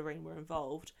that Ed and Lorraine were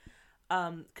involved.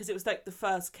 Because it was like the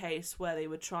first case where they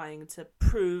were trying to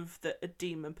prove that a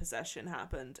demon possession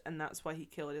happened, and that's why he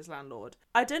killed his landlord.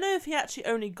 I don't know if he actually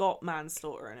only got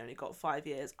manslaughter and only got 5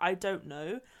 years. I don't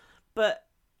know, but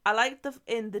I liked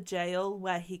in the jail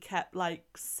where he kept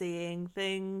like seeing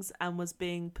things and was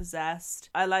being possessed.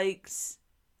 I liked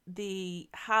the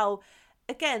how,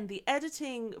 again, the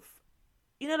editing.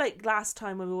 You know, like last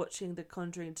time when we were watching The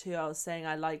Conjuring 2, I was saying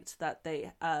I liked that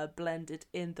they blended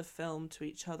in the film to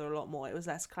each other a lot more. It was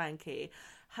less clanky.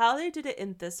 How they did it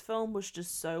in this film was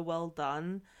just so well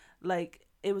done. Like,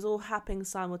 it was all happening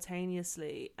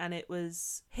simultaneously, and it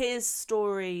was his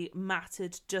story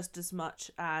mattered just as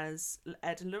much as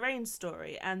Ed and Lorraine's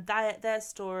story, and their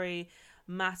story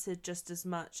mattered just as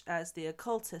much as the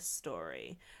occultist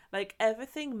story. Like,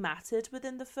 everything mattered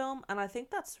within the film, and I think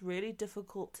that's really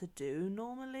difficult to do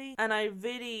normally. And I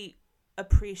really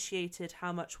appreciated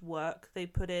how much work they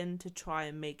put in to try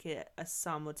and make it a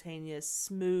simultaneous,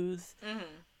 smooth,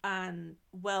 and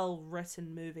well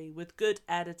written movie with good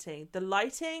editing. The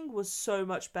lighting was so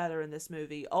much better in this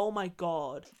movie. Oh my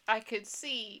god. I could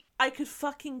see. I could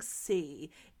fucking see.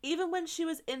 Even when she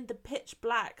was in the pitch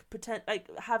black,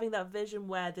 having that vision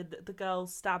where the girl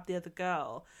stabbed the other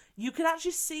girl, you could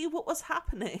actually see what was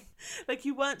happening. Like,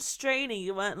 you weren't straining.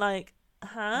 You weren't like,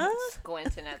 huh?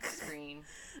 Squinting at the screen.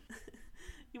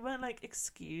 You weren't like,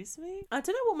 excuse me? I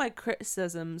don't know what my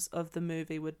criticisms of the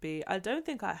movie would be. I don't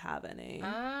think I have any.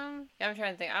 Yeah, I'm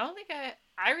trying to think.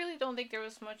 I really don't think there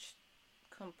was much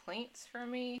complaints for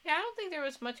me. Yeah, I don't think there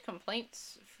was much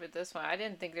complaints for this one. I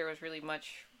didn't think there was really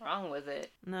much wrong with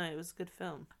it. No, it was a good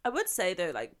film. I would say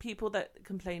though, like, people that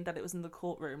complained that it was in the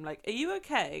courtroom, like, are you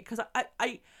okay? Because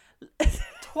I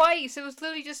Twice. It was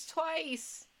literally just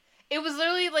twice. It was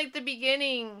literally like the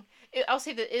beginning. I'll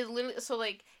say that it literally. So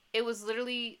like, it was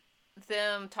literally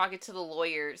them talking to the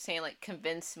lawyer, saying like,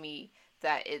 convince me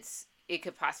that it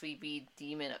could possibly be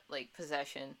demon like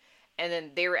possession. And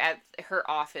then they were at her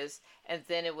office, and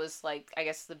then it was like, I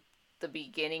guess the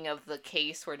beginning of the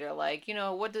case where they're like, you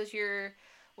know, what does your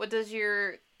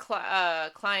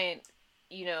client,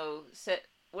 you know, set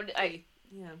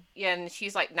yeah, and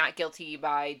she's like, not guilty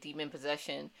by demon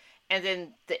possession. And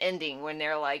then the ending when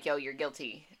they're like, yo, you're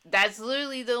guilty. That's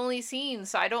literally the only scene.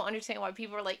 So I don't understand why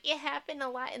people are like, it happened a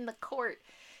lot in the court.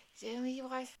 They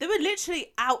were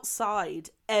literally outside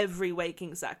every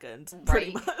waking second,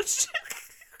 pretty much.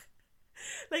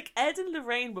 Like, Ed and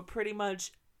Lorraine were pretty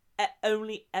much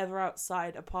only ever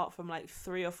outside apart from like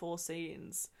 3 or 4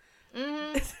 scenes.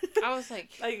 Mm-hmm. I was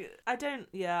like, I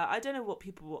don't know what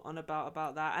people were on about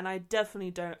that, and I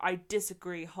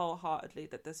disagree wholeheartedly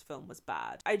that this film was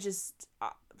bad.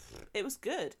 It was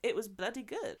good. It was bloody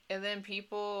good. And then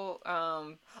people,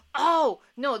 oh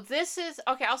no, this is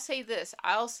okay. I'll say this.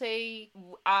 Because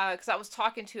I was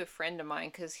talking to a friend of mine,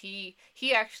 because he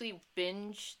actually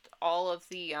binged all of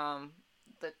the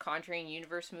Conjuring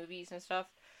universe movies and stuff.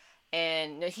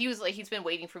 And he was like, he's been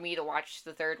waiting for me to watch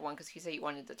the third one because he said he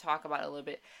wanted to talk about it a little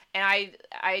bit. And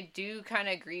I do kind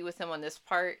of agree with him on this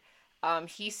part.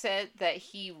 He said that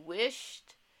he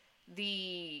wished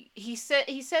because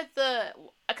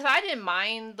I didn't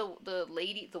mind the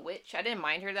lady, the witch. I didn't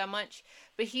mind her that much.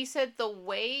 But he said the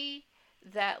way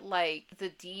that like the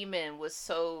demon was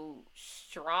so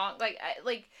strong, like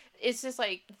it's just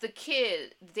like the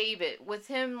kid David with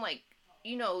him, like,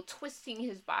 you know, twisting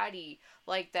his body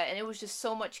like that, and it was just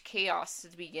so much chaos at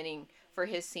the beginning for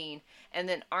his scene, and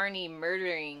then Arnie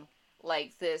murdering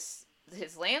like his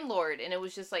landlord, and it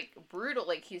was just like brutal.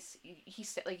 Like he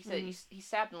said, he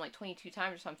stabbed him like 22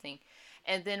 times or something,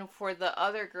 and then for the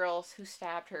other girls who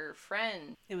stabbed her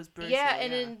friend, it was brutal. Yeah,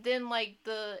 and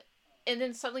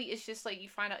then suddenly it's just like you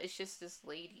find out it's just this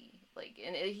lady. Like,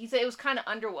 and he said it was kind of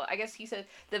underwhelming. I guess he said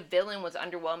the villain was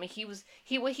underwhelming.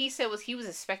 What he said was he was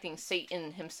expecting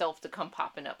Satan himself to come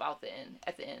popping up at the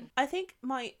end. I think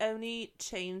my only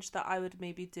change that I would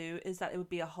maybe do is that it would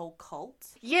be a whole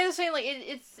cult. Yeah, the same. Like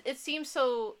it seems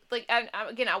so like I'm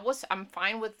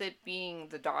fine with it being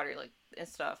the daughter, like, and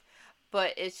stuff.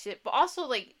 But it's just, but also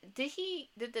like, did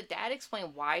the dad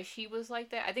explain why she was like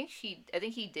that? I think he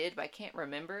did, but I can't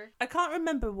remember. I can't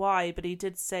remember why, but he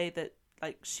did say that,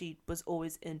 like, she was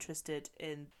always interested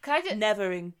in,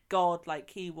 never in God like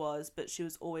he was, but she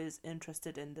was always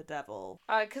interested in the devil.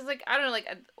 Cause like, I don't know, like,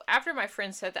 after my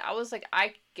friend said that, I was like,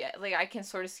 I can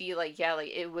sort of see, like, yeah, like,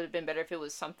 it would have been better if it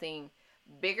was something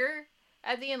bigger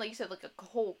at the end, like you said, like a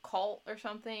whole cult or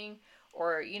something,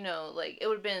 or, you know, like, it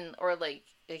would have been, or like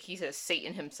he said,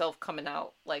 Satan himself coming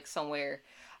out, like, somewhere.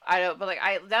 I don't, but like,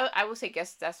 I would say,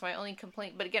 guess that's my only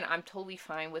complaint. But again, I'm totally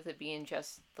fine with it being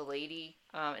just the lady.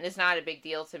 And it's not a big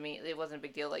deal to me. It wasn't a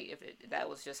big deal, like, if that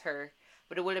was just her.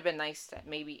 But it would have been nice to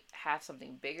maybe have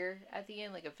something bigger at the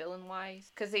end, like a villain wise.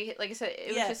 Because they, like I said,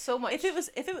 it was just so much. If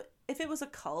it was a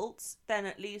cult, then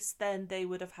at least then they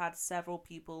would have had several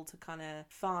people to kind of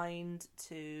find,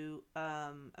 to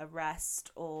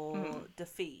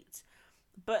defeat.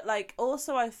 But like,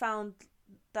 also I found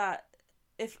that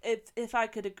if I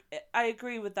could, I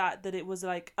agree with that it was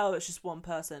like, oh, it's just one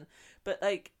person, but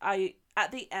like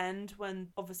at the end when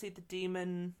obviously the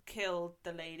demon killed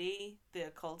the lady, the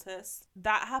occultist,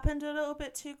 that happened a little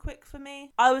bit too quick for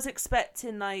me. I was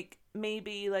expecting like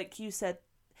maybe like you said,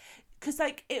 because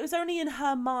like it was only in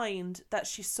her mind that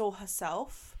she saw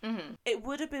herself. Mm-hmm. It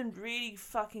would have been really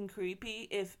fucking creepy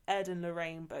if Ed and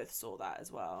Lorraine both saw that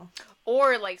as well,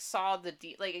 or like saw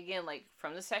like again, like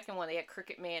from the second one they had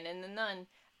Cricket Man and the Nun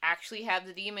actually have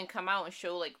the demon come out and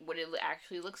show like what it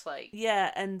actually looks like. Yeah,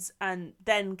 and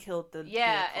then killed the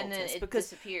and then it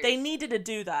because disappears. they needed to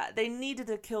do that. They needed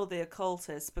to kill the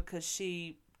occultist because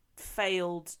she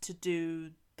failed to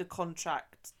do the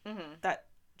contract that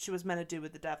she was meant to do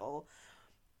with the devil.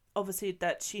 Obviously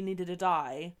that she needed to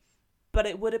die, but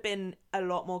it would have been a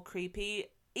lot more creepy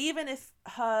even if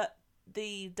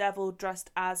the devil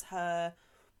dressed as her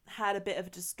had a bit of a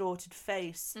distorted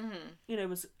face, you know,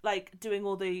 was like doing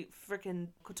all the freaking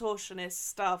contortionist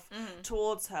stuff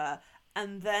towards her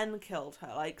and then killed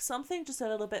her. Like something just a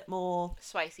little bit more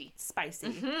spicy.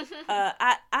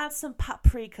 Add some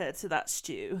paprika to that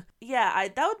stew. Yeah,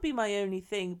 that would be my only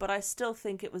thing, but I still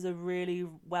think it was a really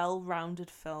well-rounded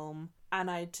film and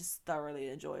I just thoroughly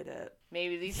enjoyed it.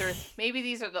 Maybe these are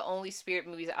the only spirit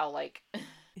movies I'll like.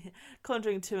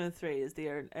 Conjuring 2 and 3 is the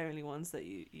only ones that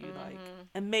you like,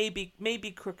 and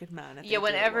maybe Crooked Man. Yeah,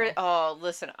 whenever. Well. Oh,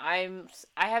 listen, I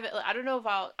haven't. I don't know if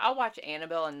I'll watch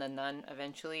Annabelle and the Nun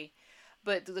eventually,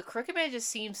 but the Crooked Man just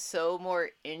seems so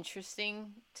more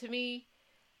interesting to me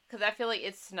because I feel like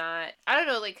it's not. I don't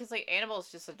know, like because like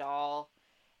Annabelle's just a doll,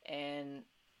 and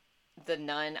the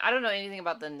Nun. I don't know anything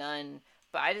about the Nun,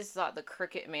 but I just thought the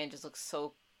Crooked Man just looks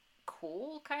so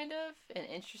cool, kind of, and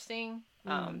interesting.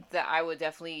 That I would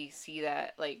definitely see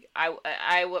that. Like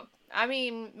I would. I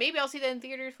mean, maybe I'll see that in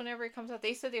theaters whenever it comes out.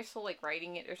 They said they're still like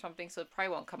writing it or something, so it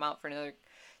probably won't come out for another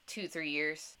 2-3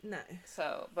 years. No.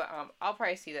 So, but I'll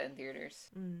probably see that in theaters.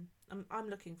 I'm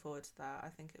looking forward to that. I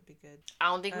think it'd be good. I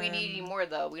don't think we need any more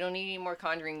though. We don't need any more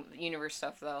Conjuring universe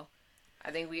stuff though.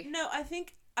 No, I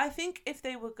think if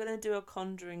they were going to do a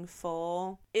Conjuring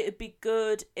 4, it'd be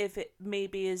good if it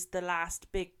maybe is the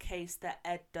last big case that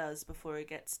Ed does before he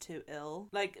gets too ill.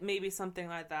 Like, maybe something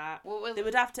like that. They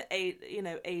would have to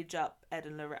age up Ed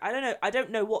and Lorraine. I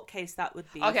don't know what case that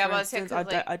would be. Okay, I'm about to say,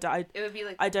 it would be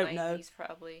like the 90s, don't know.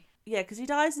 Probably. Yeah, because he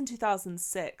dies in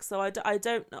 2006, so I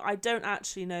don't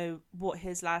actually know what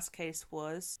his last case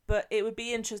was. But it would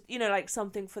be interesting, like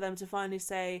something for them to finally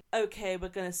say, okay, we're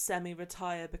going to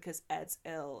semi-retire because Ed's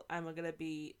ill, and we're going to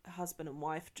be husband and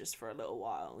wife just for a little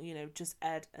while, just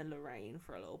Ed and Lorraine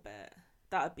for a little bit.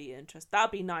 That would be interesting. That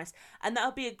would be nice. And that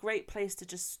would be a great place to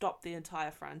just stop the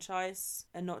entire franchise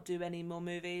and not do any more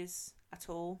movies at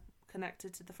all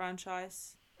connected to the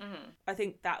franchise. I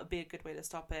think that would be a good way to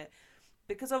stop it.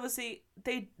 Because obviously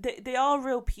they are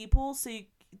real people, so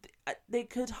they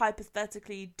could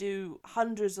hypothetically do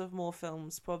hundreds of more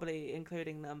films, probably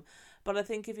including them. But I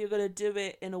think if you're going to do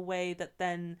it in a way that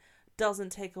then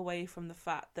doesn't take away from the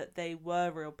fact that they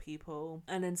were real people,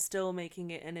 and then still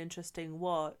making it an interesting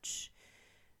watch,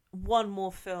 one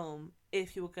more film,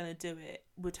 if you were going to do it,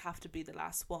 would have to be the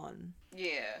last one.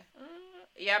 Yeah.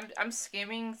 Yeah, I'm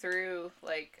skimming through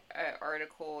like an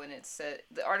article, and it said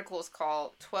the article is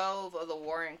called 12 of the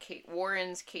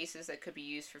Warren's cases that could be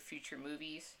used for future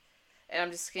movies, and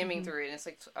I'm just skimming through it, and it's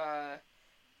like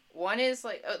one is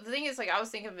like the thing is like I was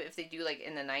thinking of if they do like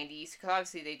in the 90s, because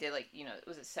obviously they did like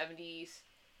was it 70s,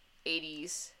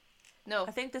 80s. No,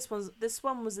 I think this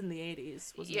one was in the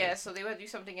 80s, wasn't it? Yeah, so they would do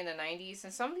something in the 90s,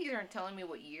 and some of these aren't telling me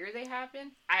what year they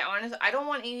happened. I don't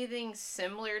want anything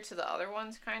similar to the other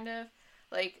ones, kind of.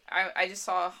 Like, I just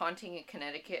saw a haunting in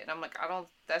Connecticut, and I'm like,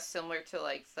 that's similar to,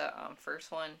 like, the first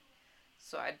one,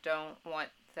 so I don't want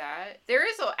that. There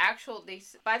is an actual,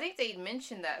 but I think they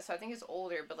mentioned that, so I think it's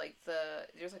older, but, like,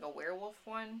 there's, like, a werewolf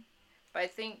one, but I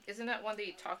think, isn't that one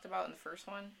they talked about in the first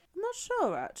one? I'm not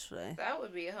sure, actually. That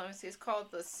would be, let me see, it's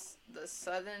called the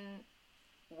Southern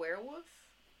Werewolf?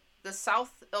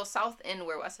 South End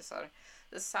Werewolf, that's the Southern.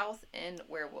 The South End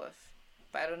Werewolf,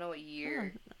 but I don't know what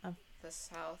year. The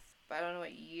South. But I don't know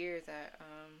what year that,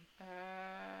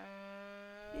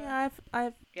 Yeah,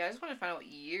 I've... Yeah, I just want to find out what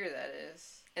year that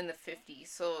is. In the 50s.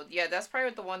 So, yeah, that's probably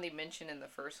the one they mentioned in the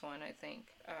first one, I think.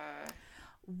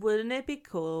 Wouldn't it be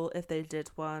cool if they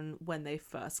did one when they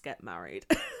first get married?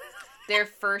 Their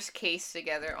first case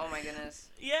together. Oh, my goodness.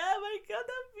 Yeah, my God,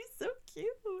 that would be so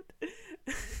cute.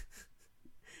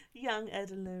 Young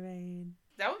Ed and Lorraine.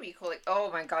 That would be cool. Like, oh,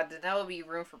 my God, that would be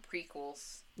room for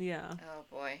prequels. Yeah. Oh,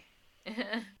 boy.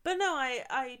 But no,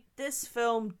 this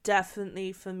film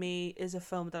definitely for me is a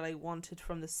film that I wanted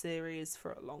from the series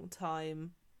for a long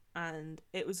time. And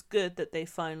it was good that they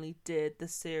finally did the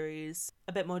series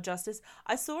a bit more justice.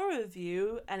 I saw a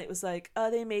review and it was like, are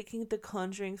they making the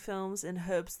Conjuring films in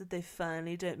hopes that they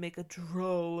finally don't make a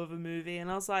droll of a movie?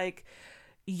 And I was like,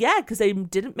 yeah, because they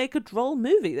didn't make a droll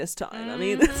movie this time. I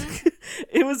mean,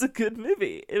 it was a good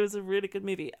movie. It was a really good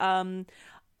movie. I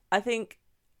think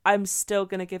I'm still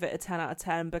going to give it a 10 out of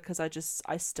 10 because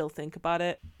I still think about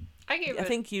it. I gave it 10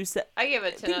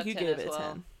 out of 10 as well.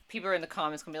 10. People are in the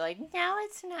comments going to be like, no,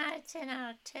 it's not a 10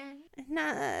 out of 10.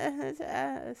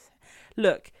 No.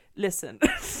 Look, listen.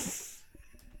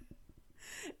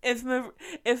 If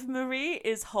Marie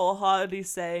is wholeheartedly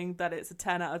saying that it's a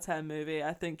 10 out of 10 movie,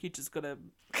 I think you just got to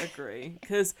agree.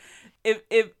 Because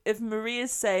if Marie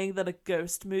is saying that a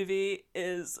ghost movie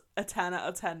is a 10 out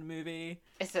of 10 movie...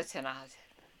 It's a 10 out of 10.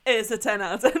 It's a 10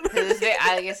 out of 10.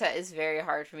 Like I said, it's very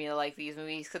hard for me to like these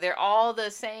movies because they're all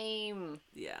the same.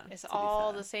 Yeah, it's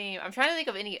all the same. I'm trying to think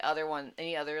of any other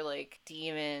like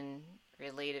demon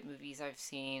related movies I've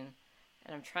seen,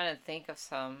 and I'm trying to think of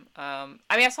some. I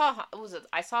mean,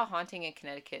 I saw Haunting in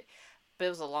Connecticut, but it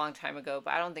was a long time ago.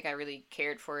 But I don't think I really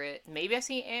cared for it. Maybe I've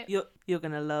seen it. You're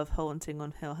gonna love Haunting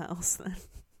on Hill House then.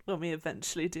 When we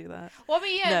eventually do that. Well, I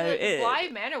mean, yeah, Bly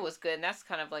Manor was good, and that's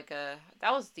kind of like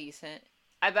that was decent.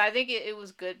 But I think it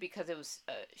was good because it was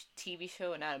a TV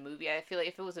show and not a movie. I feel like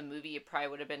if it was a movie, it probably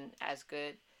would have been as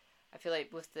good. I feel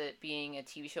like with it being a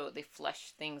TV show, they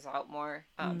fleshed things out more.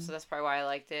 So that's probably why I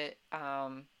liked it.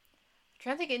 I'm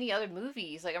trying to think of any other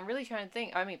movies. Like, I'm really trying to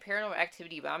think. I mean, Paranormal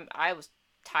Activity, but I was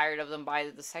tired of them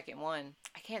by the second one.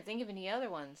 I can't think of any other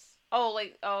ones.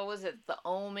 Was it The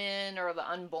Omen or The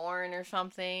Unborn or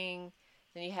something?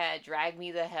 Then you had Drag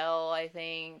Me to Hell, I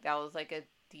think. That was like a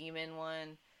demon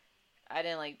one. I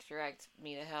didn't like Drag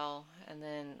Me to Hell. And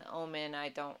then Omen, I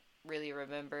don't really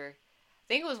remember. I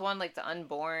think it was one like The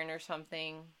Unborn or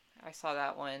something. I saw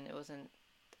that one. It wasn't...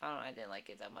 I don't know. I didn't like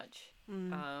it that much.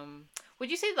 Would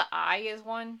you say The Eye is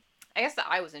one? I guess The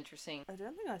Eye was interesting. I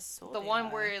don't think I saw the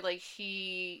one where like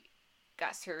she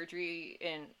got surgery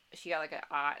and she got like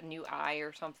a new eye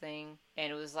or something,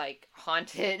 and it was like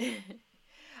haunted.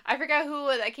 I forgot who it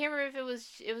was. I can't remember if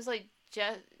it was like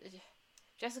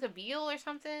Jessica Biel or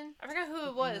something. I forgot who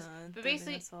it was. No, but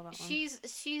basically,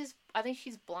 I think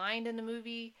she's blind in the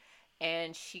movie,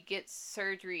 and she gets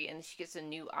surgery and she gets a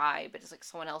new eye, but it's like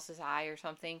someone else's eye or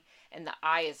something, and the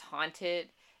eye is haunted,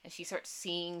 and she starts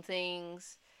seeing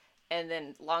things. And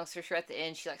then, long story short, at the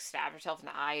end, she like stabbed herself in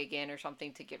the eye again or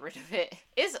something to get rid of it.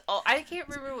 I can't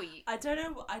remember what you... I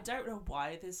don't know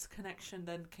why this connection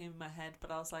then came in my head,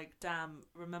 but I was like, damn,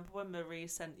 remember when Marie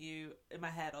sent you... In my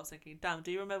head, I was thinking, damn,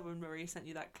 do you remember when Marie sent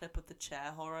you that clip of the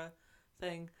chair horror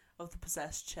thing? Of the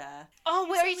possessed chair? Oh,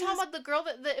 wait, are you talking about the girl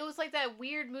that it was like that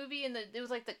weird movie and it was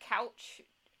like the couch...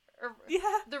 Yeah.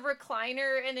 The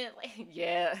recliner and it like...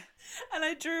 Yeah. And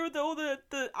I drew all the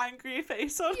angry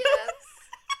face on Yes. her.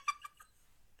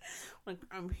 Like,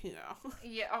 I'm here.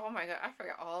 Yeah, oh my god, I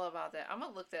forgot all about that. I'm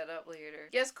gonna look that up later.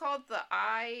 Yeah, it's called The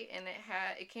Eye, and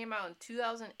it came out in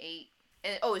 2008.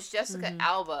 And it's Jessica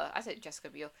Alba. I said Jessica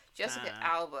Biel. Jessica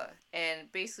Alba.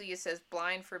 And basically it says,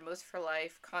 blind for most of her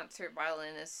life, concert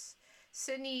violinist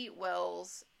Sydney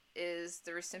Wells is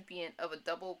the recipient of a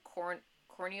double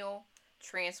corneal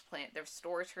transplant that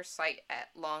restores her sight at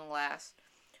long last.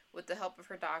 With the help of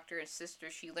her doctor and sister,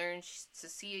 she learns to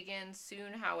see again.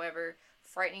 Soon, however,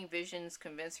 frightening visions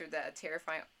convince her that a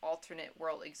terrifying alternate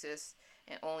world exists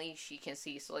and only she can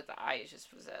see. So, like, the eye is just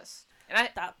possessed. And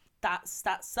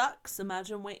that sucks.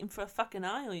 Imagine waiting for a fucking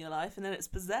eye all your life and then it's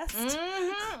possessed.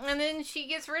 Mm-hmm. And then she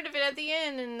gets rid of it at the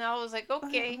end, and I was like,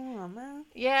 okay. Oh, man.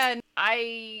 Yeah, and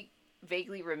I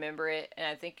vaguely remember it, and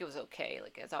I think it was okay.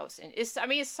 Like, as I was saying,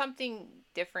 it's something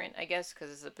different, I guess,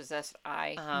 because it's a possessed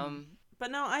eye. But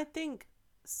no, I think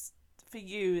for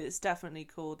you, it's definitely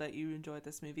cool that you enjoyed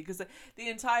this movie, because the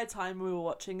entire time we were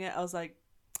watching it, I was like,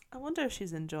 I wonder if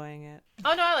she's enjoying it.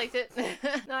 Oh, no, I liked it.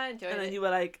 No, I enjoyed it. And then you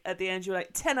were like, at the end, you were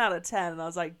like, 10 out of 10. And I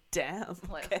was like, damn.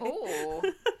 Like, ooh.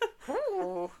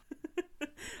 Ooh. I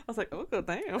was like, oh, god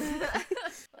damn. Like,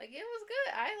 it was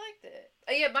good. I liked it.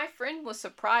 Yeah, my friend was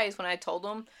surprised when I told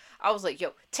him. I was like,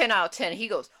 yo, 10 out of 10. He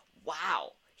goes,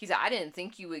 wow. He's like, I didn't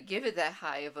think you would give it that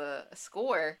high of a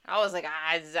score. I was like,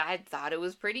 I thought it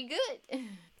was pretty good.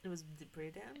 It was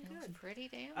pretty damn good. It was pretty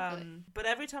damn good. But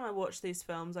every time I watch these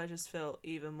films, I just feel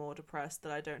even more depressed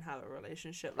that I don't have a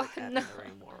relationship with Ed and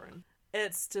Lorraine Warren.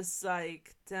 It's just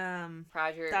like, damn.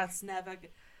 Roger. That's never...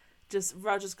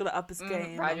 Roger's got to up his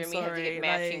game. Roger and me have to get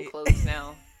matching clothes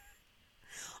now.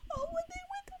 Oh, when they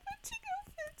went to matching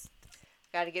outfits.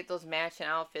 Got to get those matching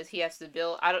outfits. He has to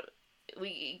build. I don't.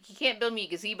 He can't build me a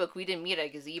gazebo. 'Cause we didn't meet at a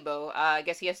gazebo. I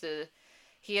guess he has to.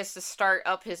 He has to start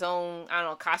up his own, I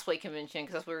don't know, cosplay convention,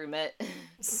 because that's where we met.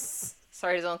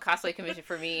 Start his own cosplay convention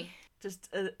for me. Just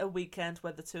a weekend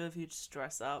where the two of you just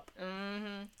dress up.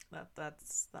 Mm-hmm.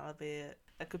 That'll be it.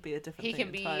 That could be a different He thing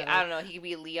can be, entirely. I don't know, he could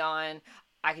be Leon.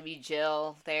 I could be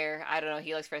Jill there. I don't know.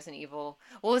 He likes Resident Evil.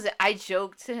 What was it? I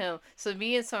joked to him. So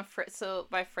me and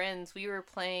my friends, we were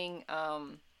playing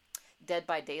Dead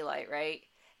by Daylight, right?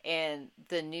 And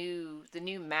the new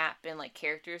map and like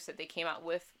characters that they came out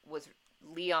with was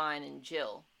Leon and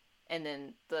Jill, and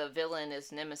then the villain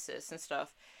is Nemesis and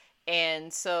stuff.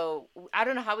 And so I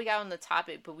don't know how we got on the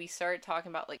topic, but we started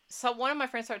talking about like, so one of my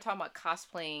friends started talking about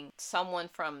cosplaying someone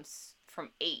from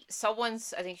 8.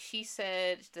 Someone's, I think she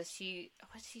said that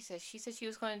what she said? She said she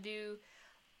was going to do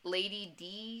Lady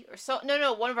D or so.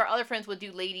 No, one of our other friends would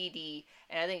do Lady D,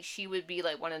 and I think she would be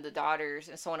like one of the daughters,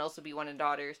 and someone else would be one of the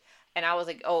daughters. And I was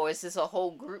like, oh, is this a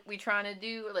whole group we trying to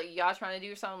do? Or like y'all trying to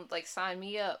do something? Like sign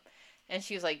me up. And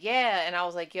she was like, yeah. And I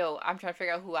was like, yo, I'm trying to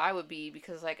figure out who I would be,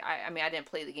 because like I mean I didn't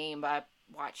play the game, but I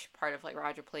watched part of like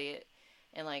Roger play it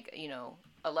and like, you know,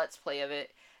 a let's play of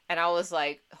it. And I was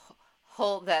like,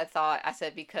 hold that thought. I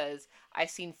said, because I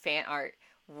seen fan art.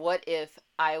 What if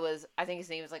I think his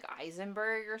name was like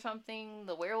Eisenberg or something,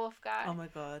 the werewolf guy. Oh my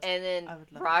god. And then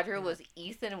Roger was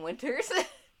Ethan Winters.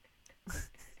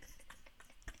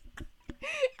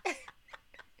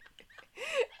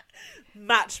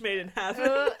 Match made in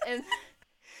heaven.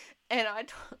 And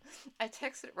I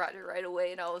texted Roger right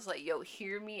away, and I was like, yo,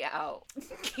 hear me out.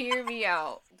 Hear me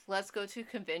out. Let's go to a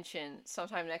convention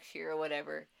sometime next year or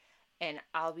whatever, and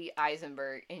I'll be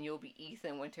Eisenberg, and you'll be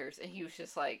Ethan Winters. And he was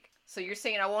just like, so you're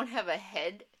saying I won't have a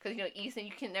head? Because, you know, Ethan,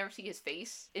 you can never see his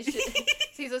face. It's just,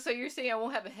 he's like, so you're saying I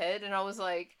won't have a head? And I was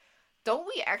like, don't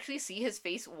we actually see his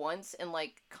face once in,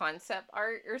 like, concept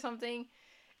art or something?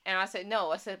 And I said,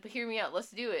 no. I said, but hear me out. Let's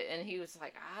do it. And he was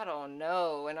like, I don't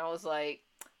know. And I was like,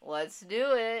 let's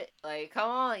do it. Like, come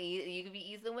on. You could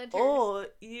be Ethan Winters. Or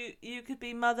you could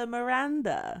be Mother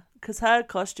Miranda, because her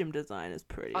costume design is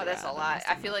pretty that's rad, a lot.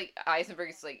 I feel like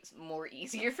Eisenberg is, like, more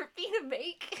easier for me to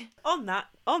make. On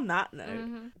that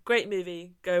note, great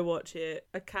movie. Go watch it.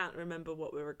 I can't remember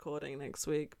what we're recording next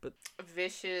week, but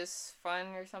Vicious Fun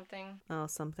or something. Oh,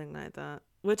 something like that.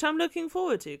 Which I'm looking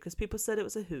forward to, because people said it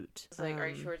was a hoot. It's like, are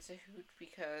you sure it's a hoot?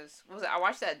 Because what was it? I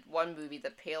watched that one movie,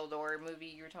 the Pale Door movie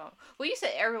you were talking. Well, you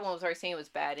said everyone was already saying it was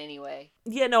bad anyway.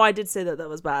 Yeah, no, I did say that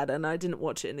was bad, and I didn't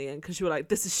watch it in the end because you were like,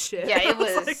 "This is shit." Yeah, it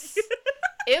was. Like...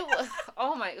 It was.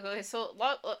 Oh my. Okay, so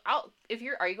are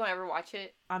you going to ever watch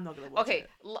it? I'm not gonna watch it.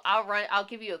 Okay, I'll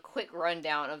give you a quick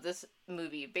rundown of this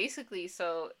movie. Basically,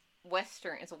 so.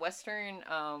 It's a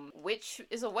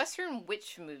western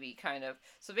witch movie kind of.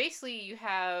 So basically you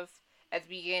have at the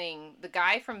beginning the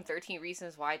guy from 13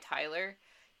 Reasons Why, Tyler.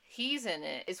 He's in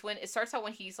it. It starts out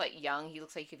when he's like young. He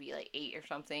looks like he could be like 8 or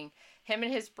something. Him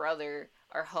and his brother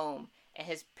are home, and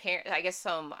his parents, I guess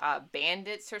some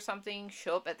bandits or something,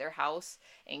 show up at their house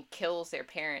and kills their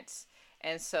parents.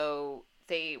 And so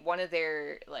one of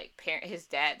their like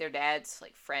their dad's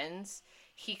like friends,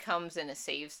 he comes in and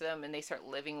saves them, and they start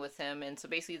living with him. And so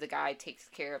basically the guy takes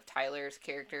care of Tyler's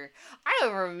character. I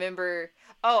don't remember.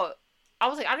 Oh, I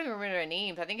was like, I don't even remember their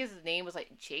names. I think his name was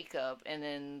like Jacob, and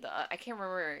then I can't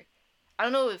remember. I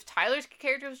don't know if Tyler's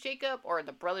character was Jacob or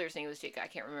the brother's name was Jacob. I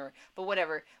can't remember, but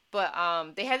whatever. But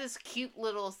they had this cute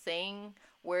little thing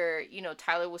where, you know,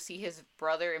 Tyler will see his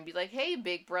brother and be like, "Hey,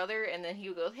 big brother," and then he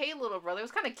would go, "Hey, little brother." It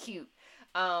was kind of cute.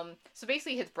 So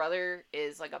basically his brother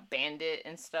is like a bandit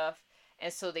and stuff.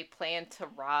 And so they plan to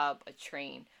rob a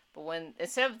train. But when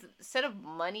instead of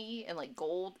money and like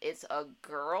gold, it's a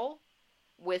girl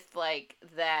with like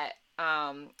that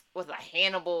with a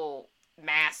Hannibal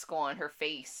mask on her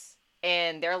face.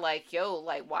 And they're like, yo,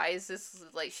 like, why is this,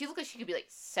 like, she looks like she could be like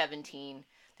 17.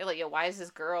 They're like, yo, why is this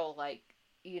girl like,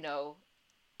 you know,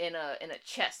 in a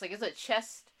chest? Like, it's a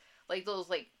chest, like those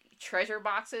like treasure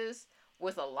boxes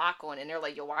with a lock on it. And they're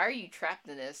like, yo, why are you trapped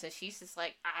in this? And she's just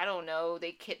like, I don't know,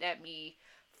 they kidnapped me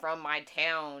from my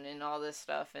town and all this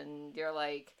stuff. And they're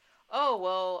like, oh,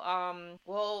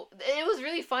 well, it was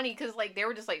really funny because like they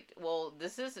were just like, well,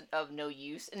 this is of no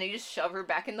use, and they just shove her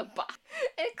back in the box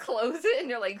and close it, and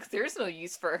they're like, there's no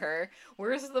use for her,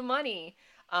 where's the money?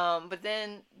 But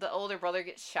then the older brother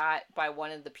gets shot by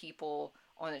one of the people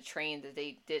on the train that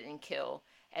they didn't kill.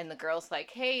 And the girl's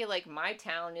like, hey, like, my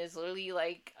town is literally,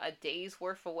 like, a day's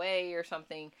worth away or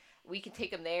something. We can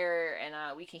take him there,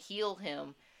 and we can heal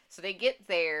him. So they get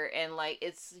there, and like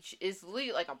it's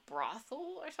literally like a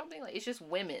brothel or something. Like it's just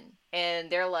women, and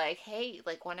they're like, hey,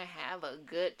 like want to have a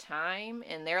good time,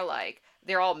 and they're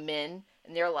all men,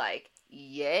 and they're like,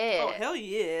 yeah. Oh hell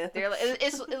yeah! They're like,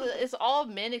 it's all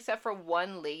men except for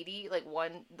one lady. Like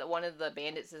one of the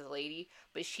bandits is a lady,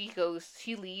 but she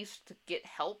leaves to get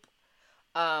help.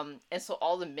 And so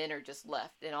all the men are just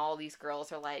left, and all these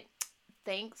girls are like,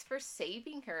 thanks for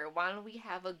saving her. Why don't we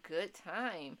have a good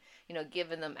time? You know,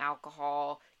 giving them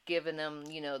alcohol, giving them,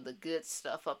 you know, the good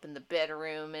stuff up in the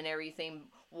bedroom and everything,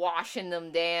 washing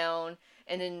them down.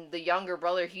 And then the younger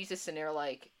brother, he's just in there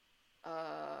like,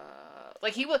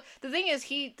 like the thing is,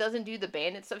 he doesn't do the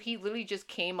bandit stuff. He literally just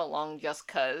came along just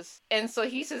cuz. And so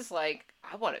he's just like,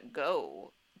 I want to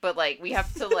go. But like, we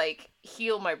have to like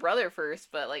heal my brother first,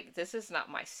 but like, this is not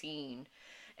my scene.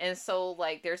 And so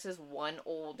like, there's this one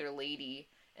older lady,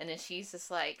 and then she's just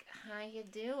like, how you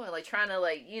doing? Like trying to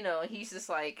like, you know, he's just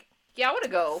like, yeah, I want to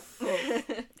go.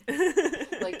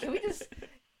 Like, can we just,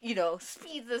 you know,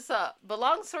 speed this up? But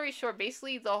long story short,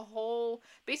 basically the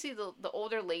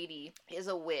older lady is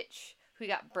a witch who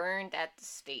got burned at the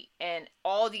stake, and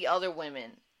all the other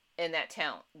women in that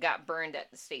town got burned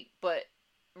at the stake. But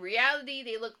reality,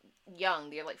 they look young,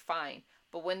 they're like fine,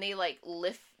 but when they like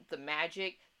lift the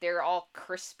magic, they're all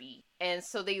crispy, and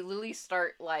so they literally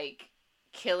start like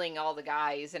killing all the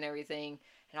guys and everything,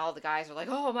 and all the guys are like,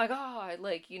 oh my god,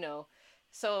 like, you know.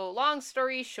 So long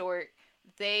story short,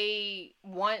 they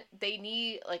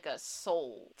need like a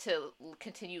soul to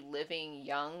continue living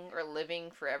young or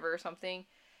living forever or something,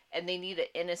 and they need an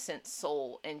innocent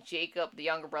soul, and Jacob, the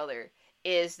younger brother,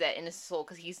 is that innocent soul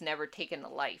because he's never taken a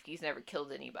life. He's never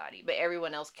killed anybody, but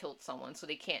everyone else killed someone, so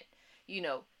they can't, you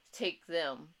know, take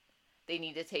them. They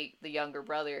need to take the younger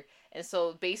brother. And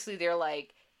so basically they're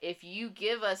like, if you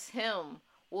give us him,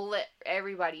 we'll let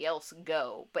everybody else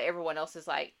go. But everyone else is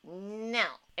like, no.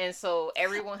 And so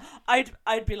everyone...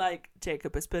 I'd be like,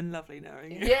 Jacob, it's been lovely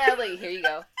knowing you. Yeah, like, here you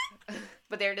go.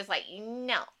 But they're just like,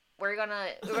 no. We're gonna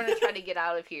try to get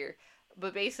out of here.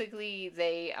 But basically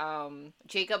they,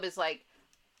 Jacob is like,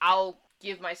 I'll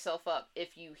give myself up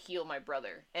if you heal my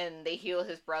brother. And they heal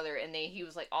his brother, and he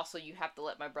was like, also, you have to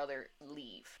let my brother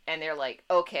leave. And they're like,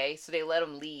 okay. So they let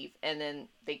him leave, and then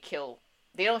they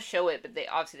don't show it, but they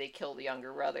kill the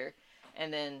younger brother.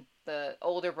 And then the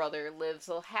older brother lives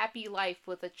a happy life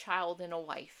with a child and a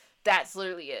wife. That's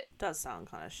literally it. Does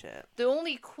sound kind of shit. The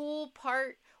only cool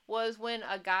part was when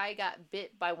a guy got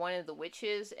bit by one of the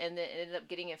witches, and then ended up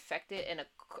getting infected,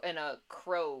 and a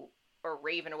crow or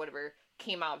raven or whatever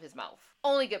came out of his mouth.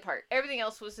 Only good part. Everything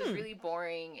else was just really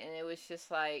boring, and it was just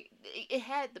like, it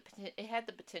had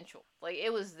the potential. Like,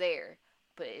 it was there,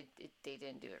 but they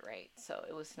didn't do it right, so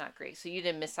it was not great. So you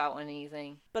didn't miss out on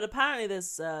anything. But apparently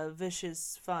this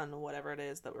Vicious Fun, or whatever it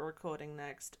is that we're recording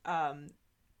next,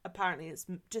 apparently it's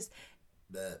just...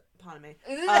 Pardon me.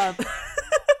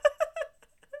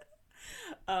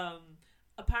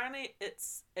 Apparently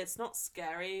it's not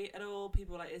scary at all.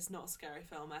 People are like, it's not a scary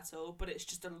film at all, but it's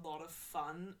just a lot of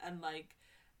fun and like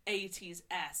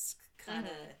 80s-esque kind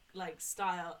of like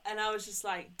style, and I was just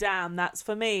like, damn, that's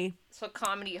for me. So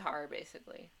comedy horror,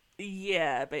 basically.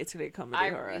 Yeah, basically comedy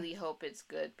horror. I really hope it's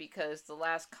good, because the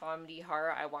last comedy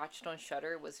horror I watched on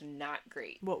Shudder was not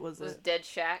great. What was it? It was Dead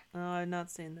Shack. Oh, I've not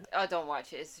seen that. Oh, don't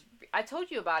watch it. I told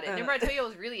you about it. Remember I told you I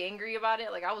was really angry about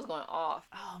it? Like, I was going off.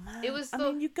 Oh man. It was I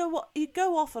mean, you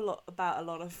go off a lot about a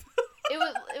lot of It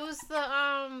was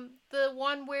the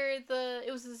one where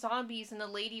it was the zombies, and the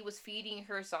lady was feeding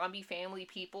her zombie family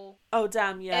people. Oh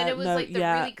damn, yeah. And it was like the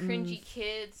really cringy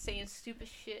kids saying stupid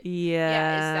shit. Yeah.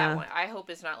 Yeah, it's that one. I hope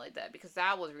it's not like that, because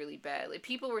that was really bad. Like,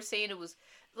 people were saying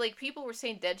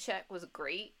Dead Shack was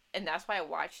great, and that's why I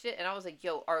watched it, and I was like,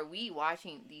 yo, are we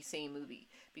watching the same movie?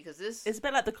 Because this... It's a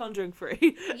bit like the Conjuring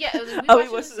 3. Yeah, we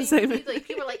watched the same movie. Like,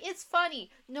 people are like, it's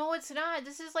funny. No, it's not.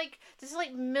 This is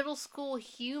like middle school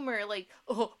humor. Like,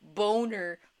 oh,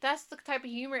 boner. That's the type of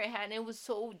humor it had, and it was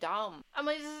so dumb. I'm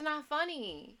like, this is not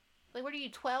funny. Like, what are you,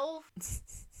 12?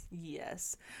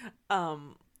 Yes.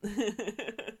 No,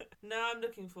 I'm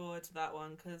looking forward to that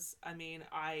one, because, I mean,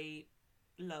 I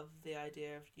love the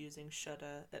idea of using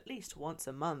Shudder at least once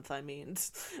a month, I mean,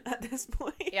 at this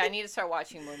point. Yeah, I need to start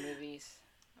watching more movies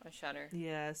on Shudder.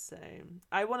 Yeah, same.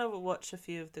 I want to watch a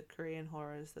few of the Korean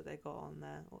horrors that they got on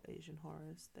there, or Asian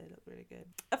horrors. They look really good.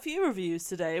 A few reviews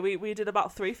today. We did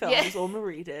about 3 films, all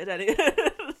Marie did.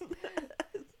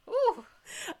 Ooh.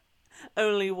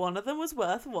 Only one of them was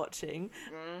worth watching.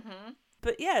 Mm-hmm.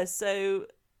 But yeah, so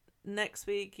next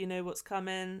week, you know what's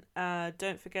coming.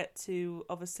 Don't forget to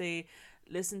obviously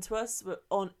listen to us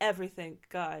on everything,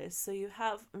 guys. So you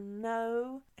have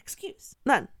no excuse.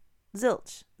 None.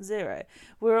 Zilch. Zero.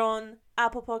 We're on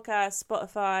Apple Podcasts,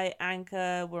 Spotify,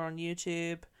 Anchor. We're on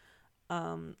YouTube.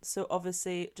 So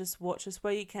obviously just watch us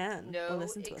where you can, or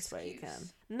listen to us where you can.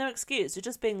 No excuse. You're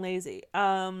just being lazy.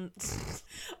 I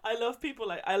love people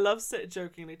I love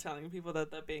jokingly telling people that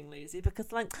they're being lazy because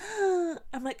I'm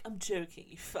joking,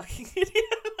 you fucking idiot.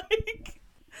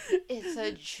 It's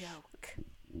a joke.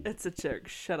 It's a joke.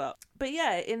 Shut up. But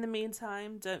yeah, in the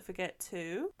meantime, don't forget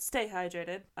to stay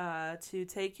hydrated, to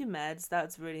take your meds.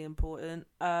 That's really important.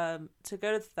 To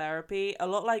go to therapy, a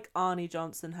lot like Arnie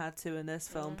Johnson had to in this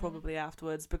film, probably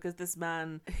afterwards, because this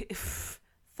man,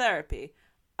 therapy.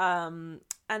 And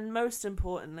most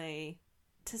importantly,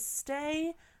 to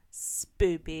stay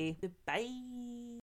spoopy. Bye.